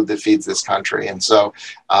produce the food that feeds this country. And so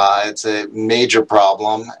it's a major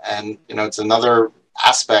problem. And, it's another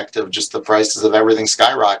aspect of just the prices of everything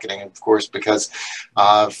skyrocketing, of course, because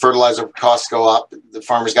fertilizer costs go up. The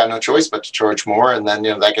farmer's got no choice but to charge more. And then,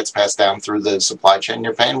 that gets passed down through the supply chain.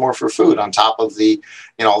 You're paying more for food on top of the,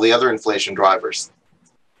 all the other inflation drivers.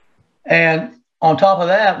 And on top of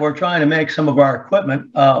that, we're trying to make some of our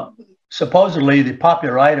equipment. Supposedly, the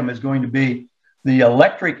popular item is going to be the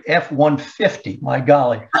electric F-150. My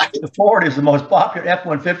golly, the Ford is the most popular.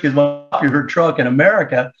 F-150 is the most popular truck in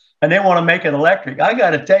America, and they want to make it electric. I got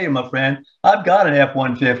to tell you, my friend, I've got an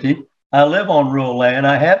F-150. I live on rural land.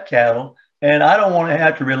 I have cattle, and I don't want to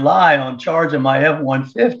have to rely on charging my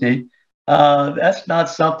F-150. That's not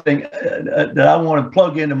something that I want to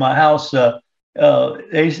plug into my house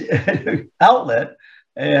outlet.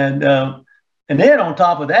 And then on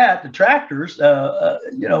top of that, the tractors,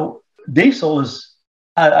 diesel is,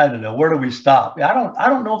 I don't know, where do we stop? I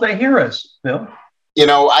don't know if they hear us, Bill.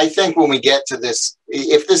 I think when we get to this,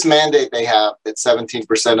 if this mandate they have that 17%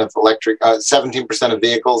 of 17% of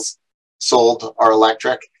vehicles sold are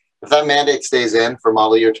electric, if that mandate stays in for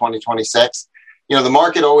model year 2026, the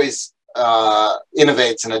market always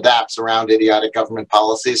innovates and adapts around idiotic government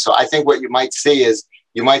policies. So I think what you might see is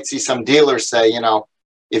some dealers say,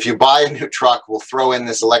 if you buy a new truck, we'll throw in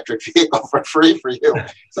this electric vehicle for free for you,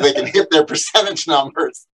 so they can hit their percentage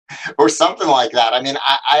numbers or something like that. I mean,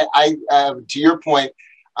 I to your point,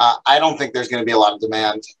 I don't think there's going to be a lot of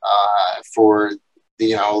demand for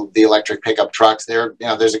the electric pickup trucks.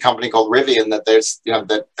 There's a company called Rivian that's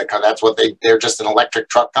what they're just an electric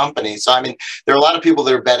truck company. So I mean, there are a lot of people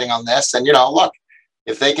that are betting on this, and look,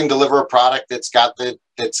 if they can deliver a product that's got the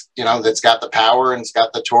power and it's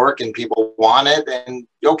got the torque and people want it, and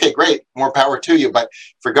okay, great, more power to you. But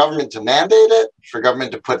for government to mandate it, for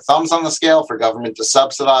government to put thumbs on the scale, for government to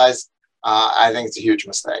subsidize, I think it's a huge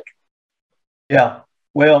mistake. Yeah,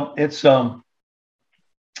 well, it's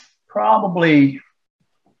probably.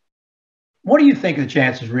 What do you think the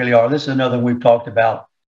chances really are? This is another one we've talked about.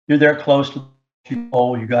 You're there close to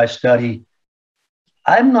people, you guys study.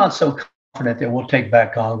 I'm not so confident that we'll take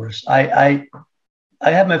back Congress. I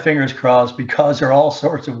have my fingers crossed, because there are all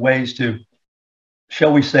sorts of ways to,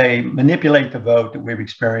 shall we say, manipulate the vote that we've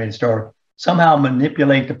experienced, or somehow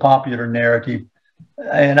manipulate the popular narrative.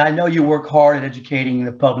 And I know you work hard at educating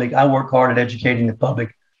the public. I work hard at educating the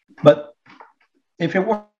public. But if it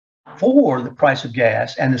were for the price of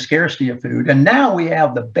gas and the scarcity of food, and now we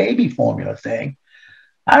have the baby formula thing,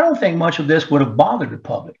 I don't think much of this would have bothered the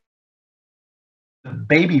public. The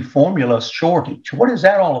baby formula shortage, what is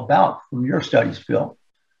that all about from your studies, Phil?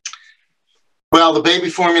 Well, the baby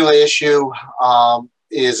formula issue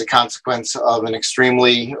is a consequence of an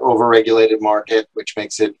extremely overregulated market, which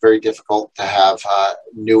makes it very difficult to have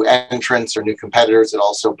new entrants or new competitors. It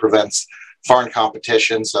also prevents foreign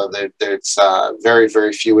competition, so there's very,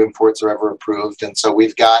 very few imports are ever approved. And so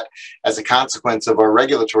we've got, as a consequence of our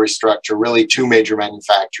regulatory structure, really two major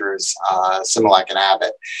manufacturers, Similac and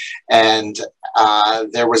Abbott. And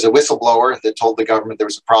there was a whistleblower that told the government there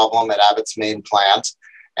was a problem at Abbott's main plant,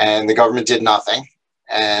 and the government did nothing.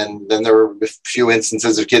 And then there were a few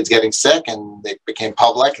instances of kids getting sick, and they became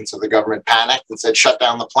public. And so the government panicked and said, shut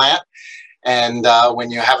down the plant. And when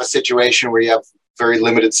you have a situation where you have very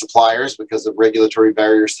limited suppliers because of regulatory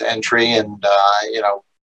barriers to entry and,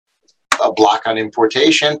 a block on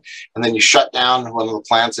importation, and then you shut down one of the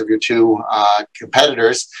plants of your two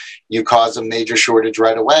competitors, you cause a major shortage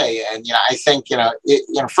right away. And, I think,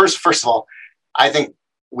 first of all, I think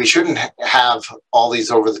we shouldn't have all these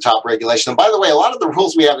over-the-top regulations. And by the way, a lot of the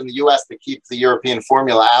rules we have in the U.S. that keep the European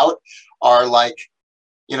formula out are like,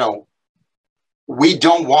 you know, we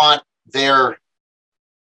don't want their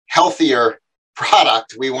healthier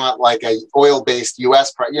product. We want like a oil-based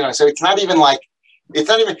U.S. product, you know, so it's not even,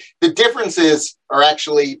 the differences are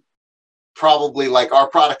actually probably like our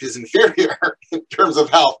product is inferior in terms of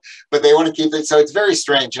health, but they want to keep it. So it's very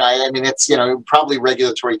strange. I mean, it's, you know, probably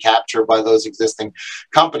regulatory capture by those existing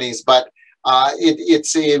companies, but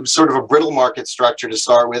it's a sort of a brittle market structure to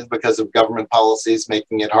start with because of government policies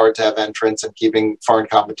making it hard to have entrants and keeping foreign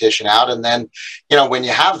competition out. And then, you know, when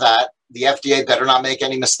you have that, the FDA better not make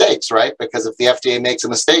any mistakes, right? Because if the FDA makes a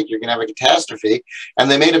mistake, you're going to have a catastrophe.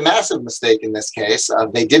 And they made a massive mistake in this case.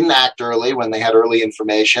 They didn't act early when they had early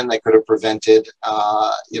information. They could have prevented,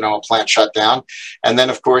 you know, a plant shutdown. And then,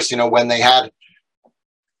 of course, you know, when they did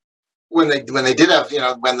have, you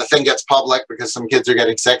know, when the thing gets public because some kids are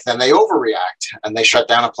getting sick, then they overreact and they shut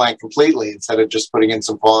down a plant completely instead of just putting in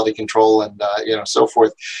some quality control and, you know, so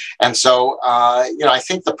forth. And so, you know, I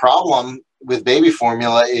think the problem with baby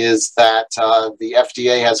formula is that the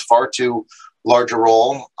FDA has far too large a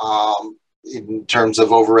role in terms of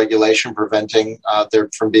overregulation, preventing them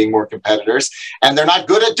from being more competitors. And they're not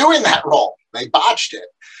good at doing that role. They botched it.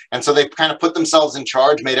 And so they kind of put themselves in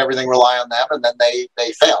charge, made everything rely on them, and then they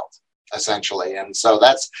failed, essentially. And so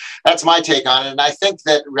that's my take on it. And I think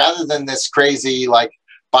that rather than this crazy, like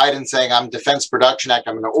Biden saying, I'm Defense Production Act,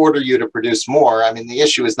 I'm going to order you to produce more. I mean, the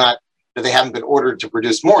issue is not that they haven't been ordered to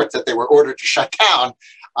produce more, it's that they were ordered to shut down.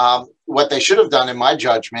 What they should have done, in my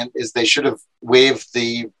judgment, is they should have waived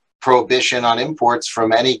the prohibition on imports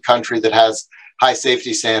from any country that has high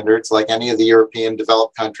safety standards, like any of the European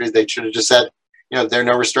developed countries. They should have just said, you know, there are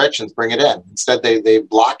no restrictions, bring it in. Instead, they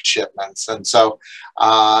blocked shipments. And so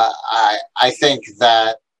I think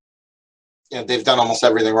that, you know, they've done almost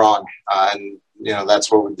everything wrong. And, you know,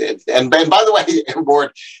 that's what we did. And by the way,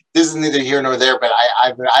 Ward, this is neither here nor there, but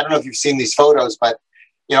I don't know if you've seen these photos, but,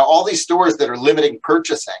 you know, all these stores that are limiting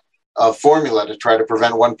purchasing of formula to try to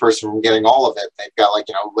prevent one person from getting all of it. They've got, like,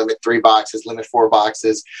 you know, limit 3 boxes, limit 4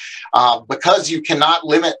 boxes, because you cannot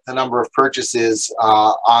limit the number of purchases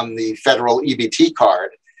on the federal EBT card.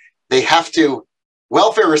 They have to,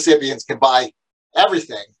 welfare recipients can buy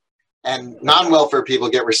everything, and non-welfare people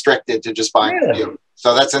get restricted to just buying a few.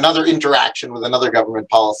 So that's another interaction with another government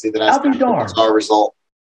policy that has our result.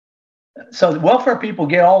 So the welfare people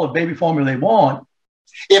get all the baby formula they want.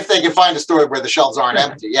 If they can find a store where the shelves aren't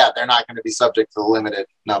empty, yeah, they're not going to be subject to the limited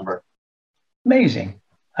number. Amazing.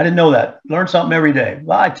 I didn't know that. Learn something every day.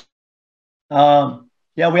 Right. Yeah,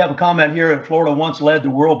 we have a comment here that Florida once led the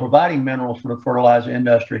world providing minerals for the fertilizer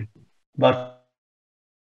industry, but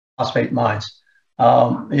phosphate mines.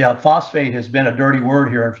 Yeah, phosphate has been a dirty word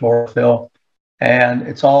here in Florida, Phil. And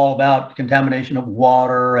it's all about contamination of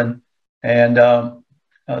water and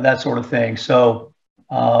that sort of thing. So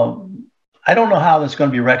I don't know how that's going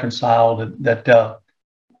to be reconciled. That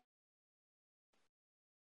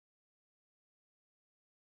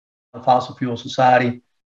fossil fuel society.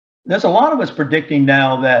 There's a lot of us predicting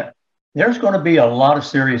now that there's going to be a lot of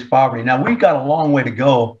serious poverty. Now, we've got a long way to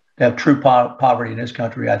go to have true poverty in this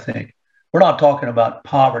country, I think. We're not talking about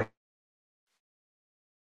poverty.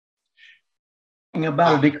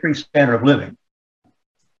 About a decreased standard of living.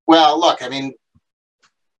 Well, look, I mean,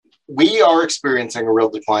 we are experiencing a real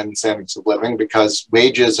decline in standards of living because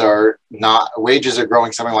wages are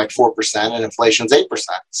growing something like 4% and inflation's 8%.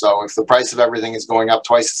 So if the price of everything is going up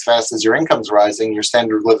twice as fast as your income's rising, your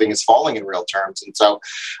standard of living is falling in real terms. And so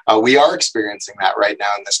we are experiencing that right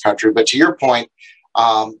now in this country. But to your point,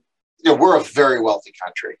 you know, we're a very wealthy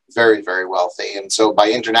country, very, very wealthy. And so by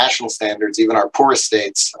international standards, even our poorest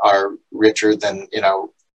states are richer than, you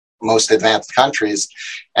know, most advanced countries.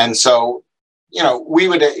 And so, you know, we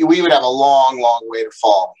would have a long, long way to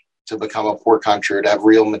fall to become a poor country, or to have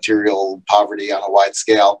real material poverty on a wide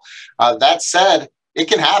scale. That said, it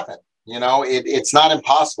can happen. You know, it's not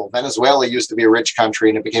impossible. Venezuela used to be a rich country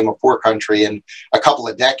and it became a poor country in a couple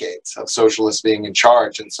of decades of socialists being in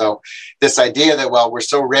charge. And so this idea that, well, we're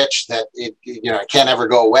so rich that it can't ever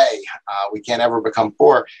go away, we can't ever become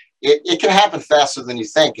poor, it can happen faster than you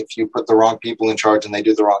think if you put the wrong people in charge and they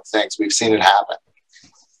do the wrong things. We've seen it happen.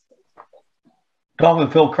 Talking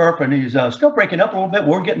with Phil Kerpen, he's still breaking up a little bit.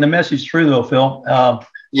 We're getting the message through, though, Phil.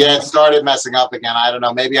 Yeah, it started messing up again. I don't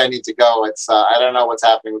know. Maybe I need to go. It's I don't know what's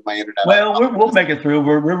happening with my internet. Well, we'll make it through.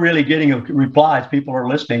 We're really getting replies. People are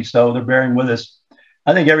listening, so they're bearing with us.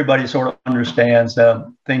 I think everybody sort of understands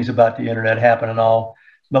things about the internet happen and all.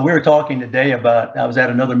 But we were talking today about, I was at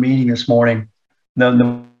another meeting this morning,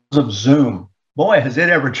 the of Zoom. Boy, has it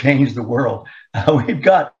ever changed the world. We've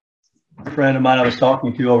got a friend of mine I was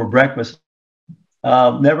talking to over breakfast,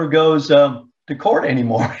 never goes to court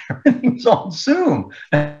anymore. Everything's on Zoom.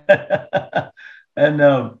 And,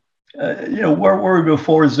 where were we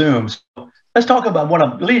before Zoom? So let's talk about what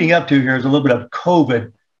I'm leading up to here is a little bit of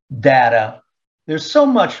COVID data. There's so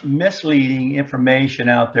much misleading information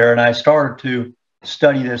out there, and I started to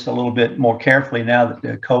study this a little bit more carefully now that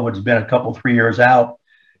the COVID's been 3 years out,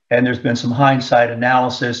 and there's been some hindsight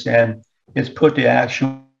analysis, and it's put the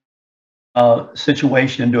actual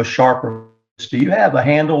situation into a sharper. Do you have a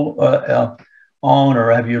handle on,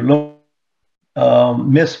 or have you looked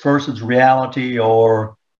myth versus reality,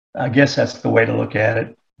 or I guess that's the way to look at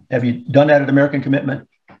it? Have you done that at American Commitment?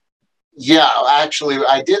 Yeah, actually,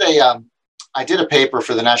 I did a paper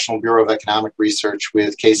for the National Bureau of Economic Research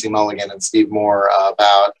with Casey Mulligan and Steve Moore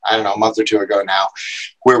about, a month or two ago now,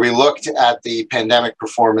 where we looked at the pandemic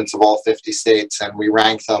performance of all 50 states, and we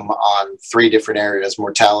ranked them on 3 different areas: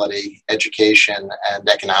 mortality, education, and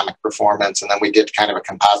economic performance. And then we did kind of a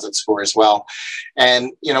composite score as well.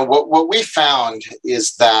 And, what we found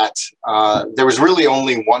is that there was really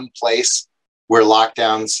only one place where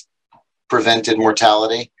lockdowns prevented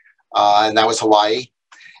mortality, and that was Hawaii.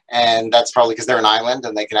 And that's probably because they're an island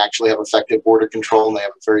and they can actually have effective border control, and they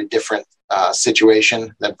have a very different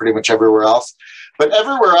situation than pretty much everywhere else. But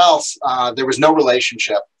everywhere else, there was no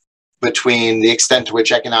relationship between the extent to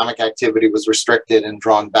which economic activity was restricted and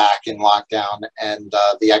drawn back in lockdown and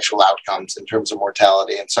the actual outcomes in terms of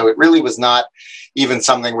mortality. And so it really was not even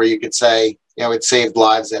something where you could say, it saved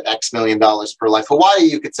lives at X million dollars per life. Hawaii,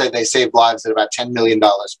 you could say they saved lives at about $10 million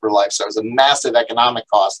per life. So it was a massive economic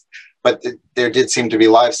cost, but there did seem to be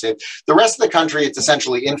lives saved. The rest of the country, it's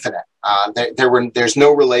essentially infinite. There's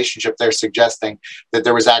no relationship there suggesting that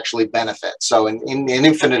there was actually benefit. So an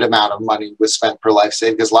infinite amount of money was spent per life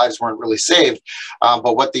saved because lives weren't really saved.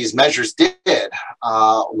 But what these measures did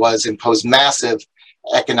was impose massive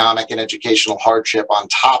economic and educational hardship on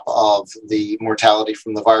top of the mortality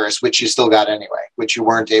from the virus, which you still got anyway, which you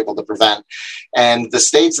weren't able to prevent. And the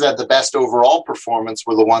states that had the best overall performance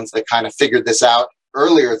were the ones that kind of figured this out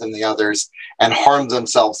earlier than the others and harmed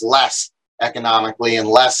themselves less economically and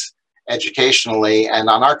less educationally. And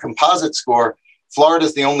on our composite score, Florida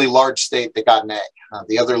is the only large state that got an A.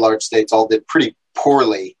 The other large states all did pretty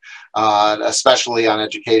poorly, especially on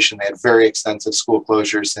education. They had very extensive school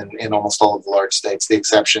closures in almost all of the large states. The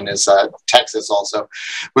exception is Texas also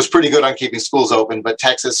was pretty good on keeping schools open, but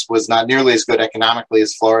Texas was not nearly as good economically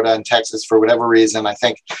as Florida. And Texas, for whatever reason, I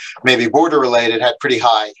think maybe border related, had pretty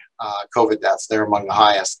high COVID deaths. They're among the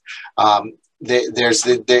highest. There's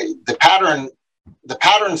the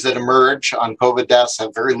patterns that emerge on COVID deaths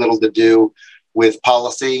have very little to do with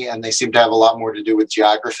policy, and they seem to have a lot more to do with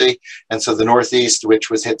geography. And so the Northeast, which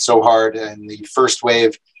was hit so hard in the first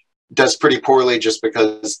wave, does pretty poorly just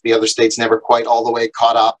because the other states never quite all the way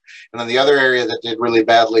caught up. And then the other area that did really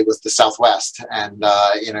badly was the Southwest. And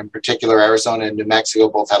in particular, Arizona and New Mexico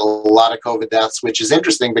both had a lot of COVID deaths, which is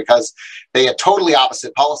interesting because they had totally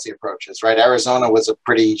opposite policy approaches, right? Arizona was a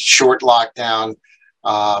pretty short lockdown,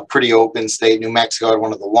 pretty open state. New Mexico had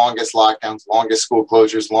one of the longest lockdowns, longest school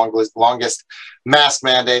closures, longest mask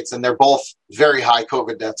mandates, and they're both very high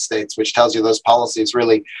COVID death states, which tells you those policies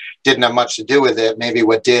really didn't have much to do with it. Maybe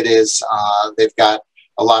what did is they've got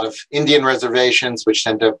a lot of Indian reservations, which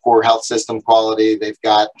tend to have poor health system quality. They've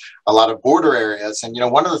got a lot of border areas. And,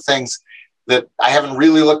 one of the things that I haven't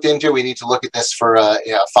really looked into, we need to look at this for a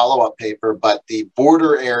follow-up paper, but the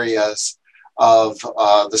border areas of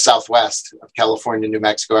the Southwest of California, New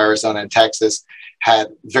Mexico, Arizona, and Texas had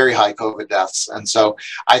very high COVID deaths. And so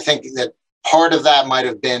I think that part of that might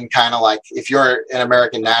have been kind of like, if you're an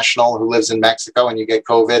American national who lives in Mexico and you get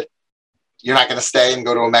COVID, you're not going to stay and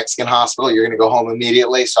go to a Mexican hospital. You're going to go home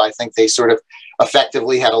immediately. So I think they sort of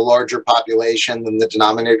effectively had a larger population than the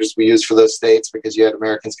denominators we use for those states because you had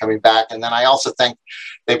Americans coming back. And then I also think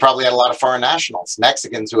they probably had a lot of foreign nationals,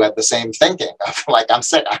 Mexicans, who had the same thinking of like, I'm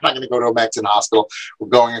sick, I'm not going to go to a Mexican hospital. We're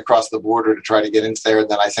going across the border to try to get into there. And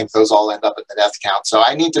then I think those all end up at the death count. So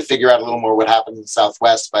I need to figure out a little more what happened in the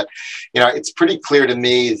Southwest. But, it's pretty clear to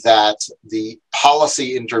me that the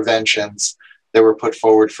policy interventions that were put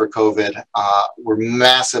forward for COVID were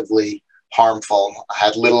massively harmful,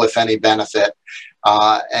 had little, if any, benefit.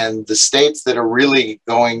 And the states that are really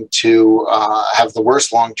going to have the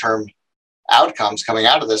worst long-term outcomes coming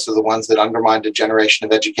out of this are the ones that undermined a generation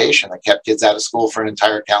of education, that kept kids out of school for an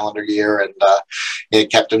entire calendar year, and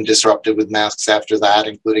it kept them disrupted with masks after that,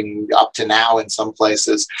 including up to now in some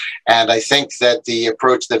places. And I think that the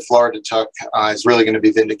approach that Florida took is really going to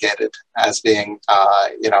be vindicated as being,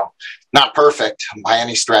 not perfect by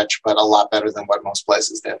any stretch, but a lot better than what most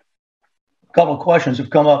places did. couple of questions have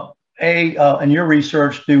come up. In your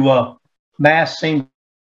research, do masks seem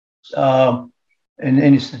in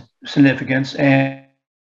any significance, and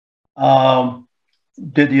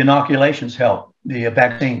did the inoculations help, the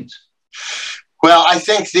vaccines? Well, I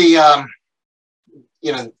think the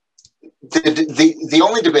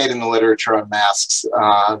only debate in the literature on masks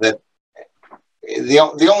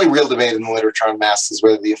the only real debate in the literature on masks is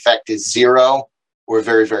whether the effect is zero or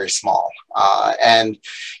very, very small. And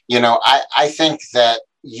I think that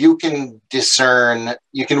you can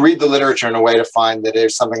read the literature in a way to find that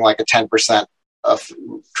there's something like a 10% of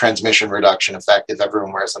transmission reduction effect if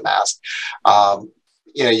everyone wears a mask.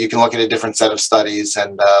 You can look at a different set of studies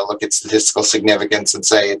and look at statistical significance and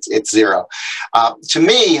say it's zero. To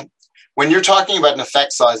me, when you're talking about an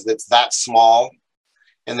effect size that's that small,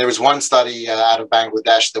 and there was one study out of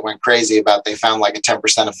Bangladesh that went crazy about, they found like a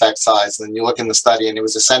 10% effect size. And then you look in the study and it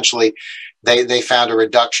was essentially, they found a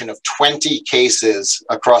reduction of 20 cases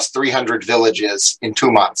across 300 villages in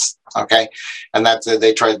 2 months. Okay. And that's,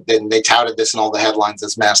 they touted this in all the headlines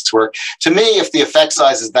as masks work. To me, if the effect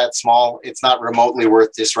size is that small, it's not remotely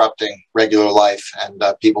worth disrupting regular life and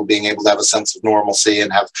people being able to have a sense of normalcy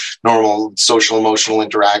and have normal social emotional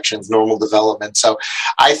interactions, normal development. So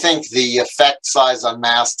I think the effect size on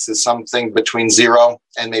masks is something between 0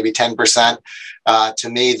 and maybe 10%. To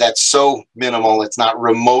me, that's so minimal, it's not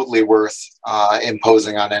remotely worth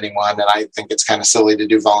imposing on anyone. And I think it's kind of silly to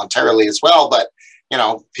do voluntarily as well. But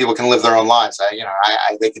people can live their own lives.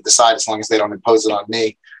 They can decide as long as they don't impose it on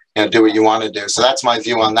me, do what you want to do. So that's my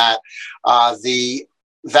view on that. The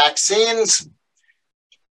vaccines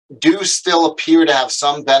do still appear to have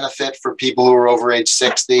some benefit for people who are over age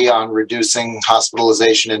 60 on reducing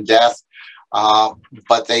hospitalization and death.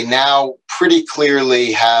 But they now pretty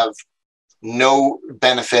clearly have no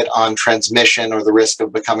benefit on transmission or the risk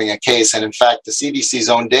of becoming a case. And in fact, the CDC's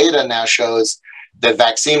own data now shows that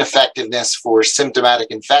vaccine effectiveness for symptomatic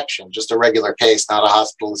infection, just a regular case, not a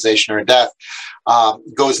hospitalization or a death,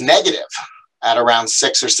 goes negative at around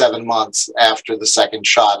 6 or 7 months after the second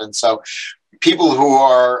shot. And so people who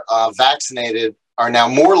are vaccinated are now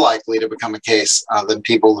more likely to become a case than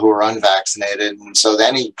people who are unvaccinated. And so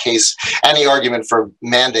any argument for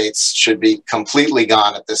mandates should be completely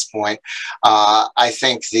gone at this point. I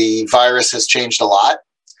think the virus has changed a lot.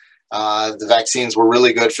 The vaccines were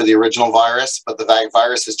really good for the original virus, but the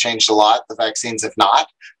virus has changed a lot. The vaccines have not.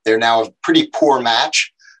 They're now a pretty poor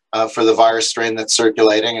match for the virus strain that's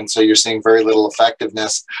circulating, and so you're seeing very little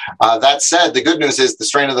effectiveness. That said, the good news is the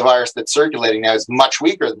strain of the virus that's circulating now is much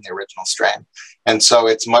weaker than the original strain, and so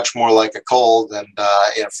it's much more like a cold, and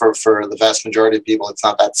for the vast majority of people, it's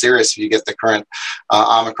not that serious if you get the current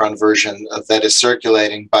Omicron version that is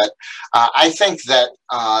circulating. But I think that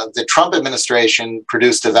the Trump administration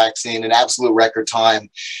produced a vaccine in absolute record time,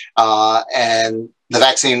 and the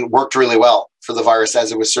vaccine worked really well for the virus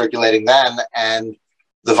as it was circulating then, and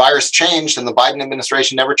the virus changed, and the Biden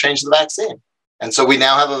administration never changed the vaccine. And so we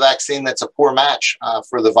now have a vaccine that's a poor match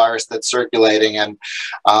for the virus that's circulating. And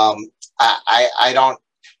I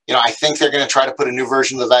think they're going to try to put a new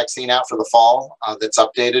version of the vaccine out for the fall that's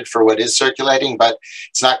updated for what is circulating, but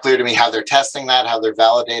it's not clear to me how they're testing that, how they're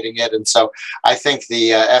validating it. And so I think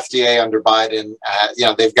the FDA under Biden,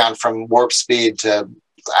 they've gone from warp speed to,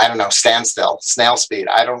 standstill, snail speed.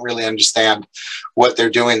 I don't really understand what they're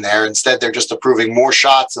doing there. Instead, they're just approving more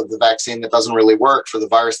shots of the vaccine that doesn't really work for the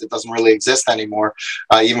virus that doesn't really exist anymore,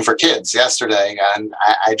 even for kids yesterday. And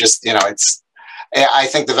I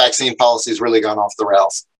think the vaccine policy has really gone off the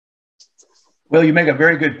rails. Well, you make a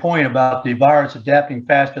very good point about the virus adapting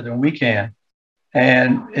faster than we can.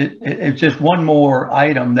 And it's just one more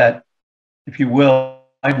item that, if you will,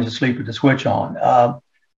 items to sleep with the switch on.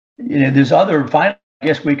 There's other, finally, I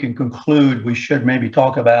guess we can conclude, we should maybe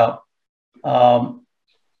talk about, Biden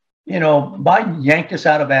yanked us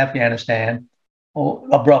out of Afghanistan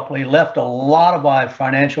abruptly, left a lot of our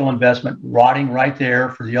financial investment rotting right there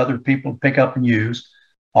for the other people to pick up and use.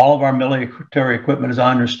 All of our military equipment, as I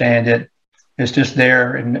understand it, is just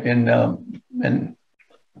there in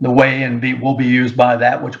the way and will be used by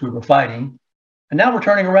that which we were fighting. And now we're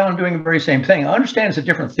turning around and doing the very same thing. I understand it's a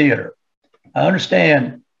different theater. I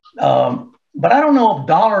understand, but I don't know if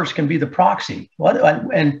dollars can be the proxy.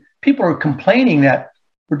 And people are complaining that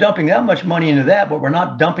we're dumping that much money into that, but we're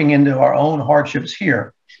not dumping into our own hardships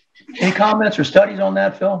here. Any comments or studies on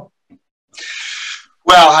that, Phil?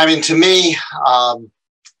 Well, to me,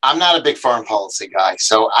 I'm not a big foreign policy guy,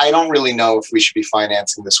 so I don't really know if we should be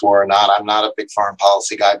financing this war or not. I'm not a big foreign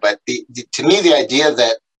policy guy, but to me, the idea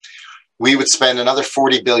that we would spend another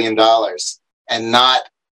 $40 billion and not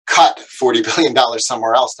cut $40 billion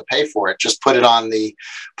somewhere else to pay for it. Just put it on the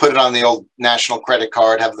old national credit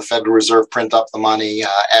card, have the Federal Reserve print up the money,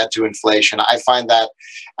 add to inflation. I find that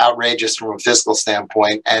outrageous from a fiscal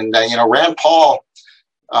standpoint. And, Rand Paul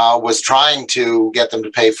was trying to get them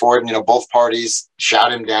to pay for it. And, both parties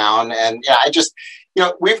shot him down. And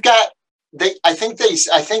we've got, I think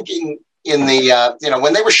in the,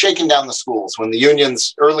 when they were shaking down the schools, when the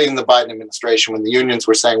unions, early in the Biden administration, when the unions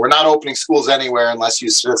were saying, we're not opening schools anywhere unless you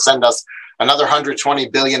send us another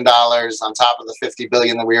 $120 billion on top of the $50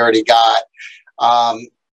 billion that we already got.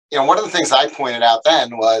 One of the things I pointed out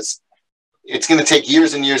then was it's going to take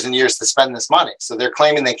years and years and years to spend this money. So they're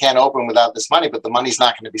claiming they can't open without this money, but the money's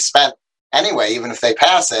not going to be spent anyway, even if they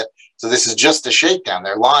pass it. So this is just a shakedown.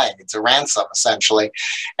 They're lying. It's a ransom, essentially.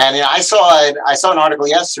 And I saw an article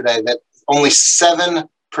yesterday that only 7%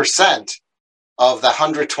 of the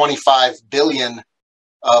 $125 billion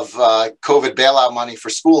of COVID bailout money for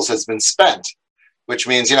schools has been spent, which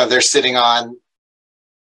means they're sitting on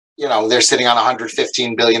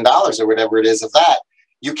 $115 billion or whatever it is of that.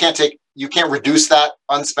 You can't reduce that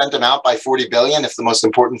unspent amount by $40 billion if the most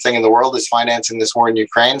important thing in the world is financing this war in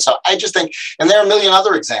Ukraine. So I just think, and there are a million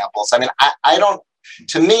other examples. I mean,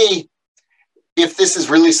 to me, if this is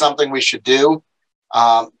really something we should do,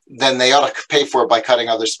 then they ought to pay for it by cutting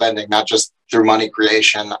other spending, not just through money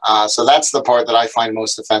creation. So that's the part that I find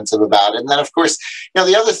most offensive about it. And then, of course,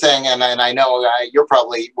 the other thing, and I know you're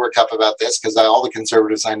probably worked up about this because all the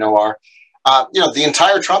conservatives I know are, the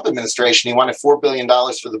entire Trump administration, he wanted $4 billion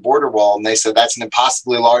for the border wall. And they said, that's an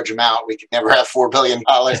impossibly large amount. We could never have $4 billion.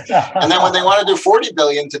 And then when they want to do $40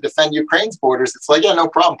 billion to defend Ukraine's borders, it's like, yeah, no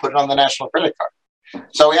problem. Put it on the national credit card.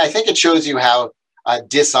 So I think it shows you how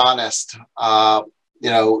dishonest,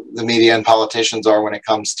 the media and politicians are when it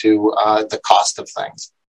comes to the cost of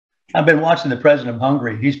things. I've been watching the president of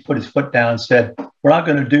Hungary. He's put his foot down and said, we're not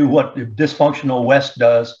going to do what the dysfunctional West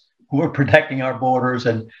does. We're protecting our borders,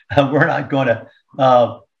 and we're not going to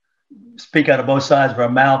speak out of both sides of our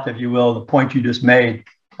mouth, if you will, the point you just made.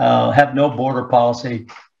 Have no border policy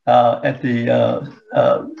in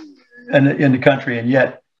the country, and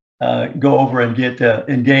yet go over and get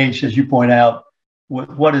engaged, as you point out.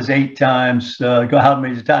 What is 8 times? How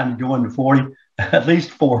many times go into 40? At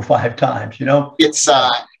least 4 or 5 times. It's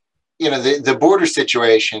the border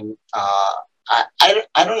situation. I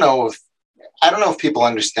don't know if people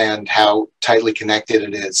understand how tightly connected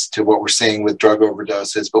it is to what we're seeing with drug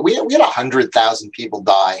overdoses. But we had 100,000 people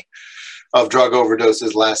die of drug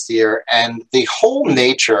overdoses last year, and the whole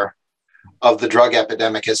nature of the drug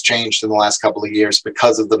epidemic has changed in the last couple of years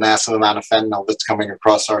because of the massive amount of fentanyl that's coming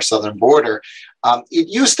across our southern border. It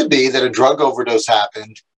used to be that a drug overdose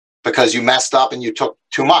happened because you messed up and you took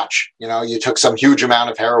too much. You took some huge amount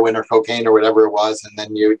of heroin or cocaine or whatever it was, and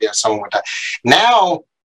then someone would die. Now,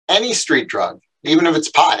 any street drug, even if it's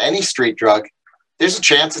pot, any street drug, there's a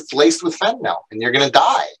chance it's laced with fentanyl and you're going to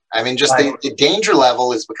die. I mean, just the danger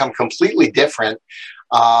level has become completely different.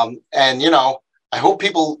 I hope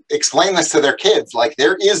people explain this to their kids. Like,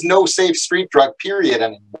 there is no safe street drug period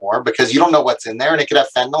anymore because you don't know what's in there, and it could have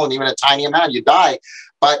fentanyl, and even a tiny amount, you die.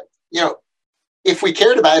 But, if we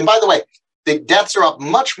cared about it, and by the way, the deaths are up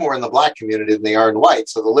much more in the black community than they are in white.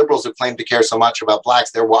 So the liberals who claim to care so much about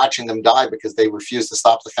blacks, they're watching them die because they refuse to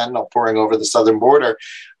stop the fentanyl pouring over the southern border.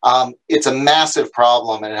 It's a massive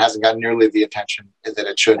problem, and it hasn't gotten nearly the attention that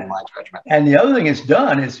it should, in my judgment. And the other thing it's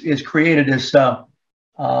done is created this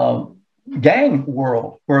gang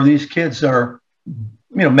world where these kids are,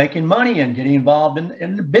 making money and getting involved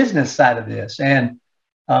in the business side of this and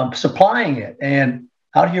supplying it. And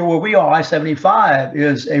out here where we are, I-75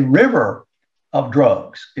 is a river of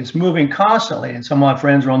drugs. It's moving constantly. And some of my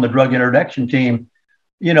friends are on the drug interdiction team.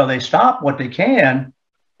 They stop what they can,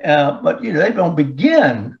 but they don't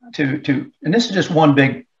begin to, and this is just one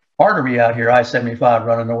big artery out here, I-75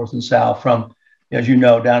 running north and south from, as you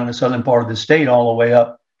know, down in the southern part of the state all the way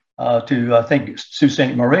up to, I think, Sault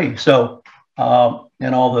Ste. Marie. So,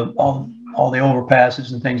 and all the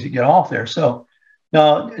overpasses and things that get off there. So,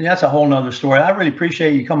 no, that's a whole nother story. I really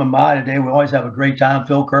appreciate you coming by today. We always have a great time.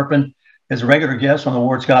 Phil Kerpen is a regular guest on the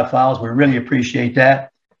Ward Scott Files. We really appreciate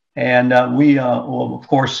that. And we will, of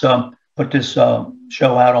course, put this show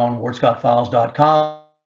out on wardscottfiles.com,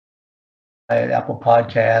 Apple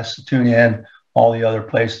Podcasts, TuneIn, all the other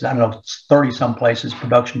places. I don't know, 30-some places.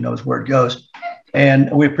 Production knows where it goes. And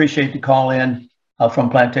we appreciate the call in from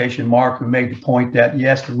Plantation Mark, who made the point that,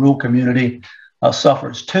 yes, the rural community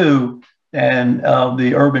suffers too. And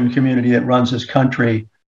the urban community that runs this country,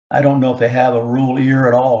 I don't know if they have a rural ear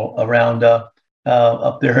at all around up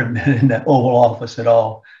there in that Oval Office at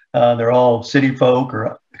all. They're all city folk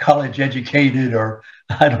or college educated, or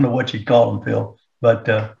I don't know what you'd call them, Phil,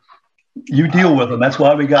 but you deal with them. That's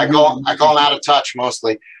why we got. I call them out of touch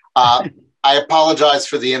mostly. I apologize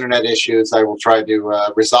for the internet issues. I will try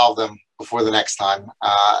to resolve them before the next time.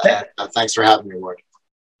 And thanks for having me, Ward.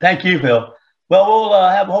 Thank you, Phil. Well,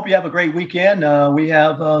 we'll hope you have a great weekend. We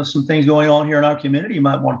have some things going on here in our community. You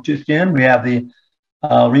might want to tune in. We have the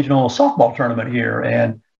regional softball tournament here,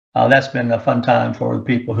 and that's been a fun time for the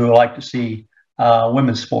people who like to see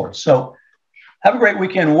women's sports. So have a great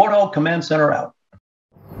weekend. Warthog Command Center out.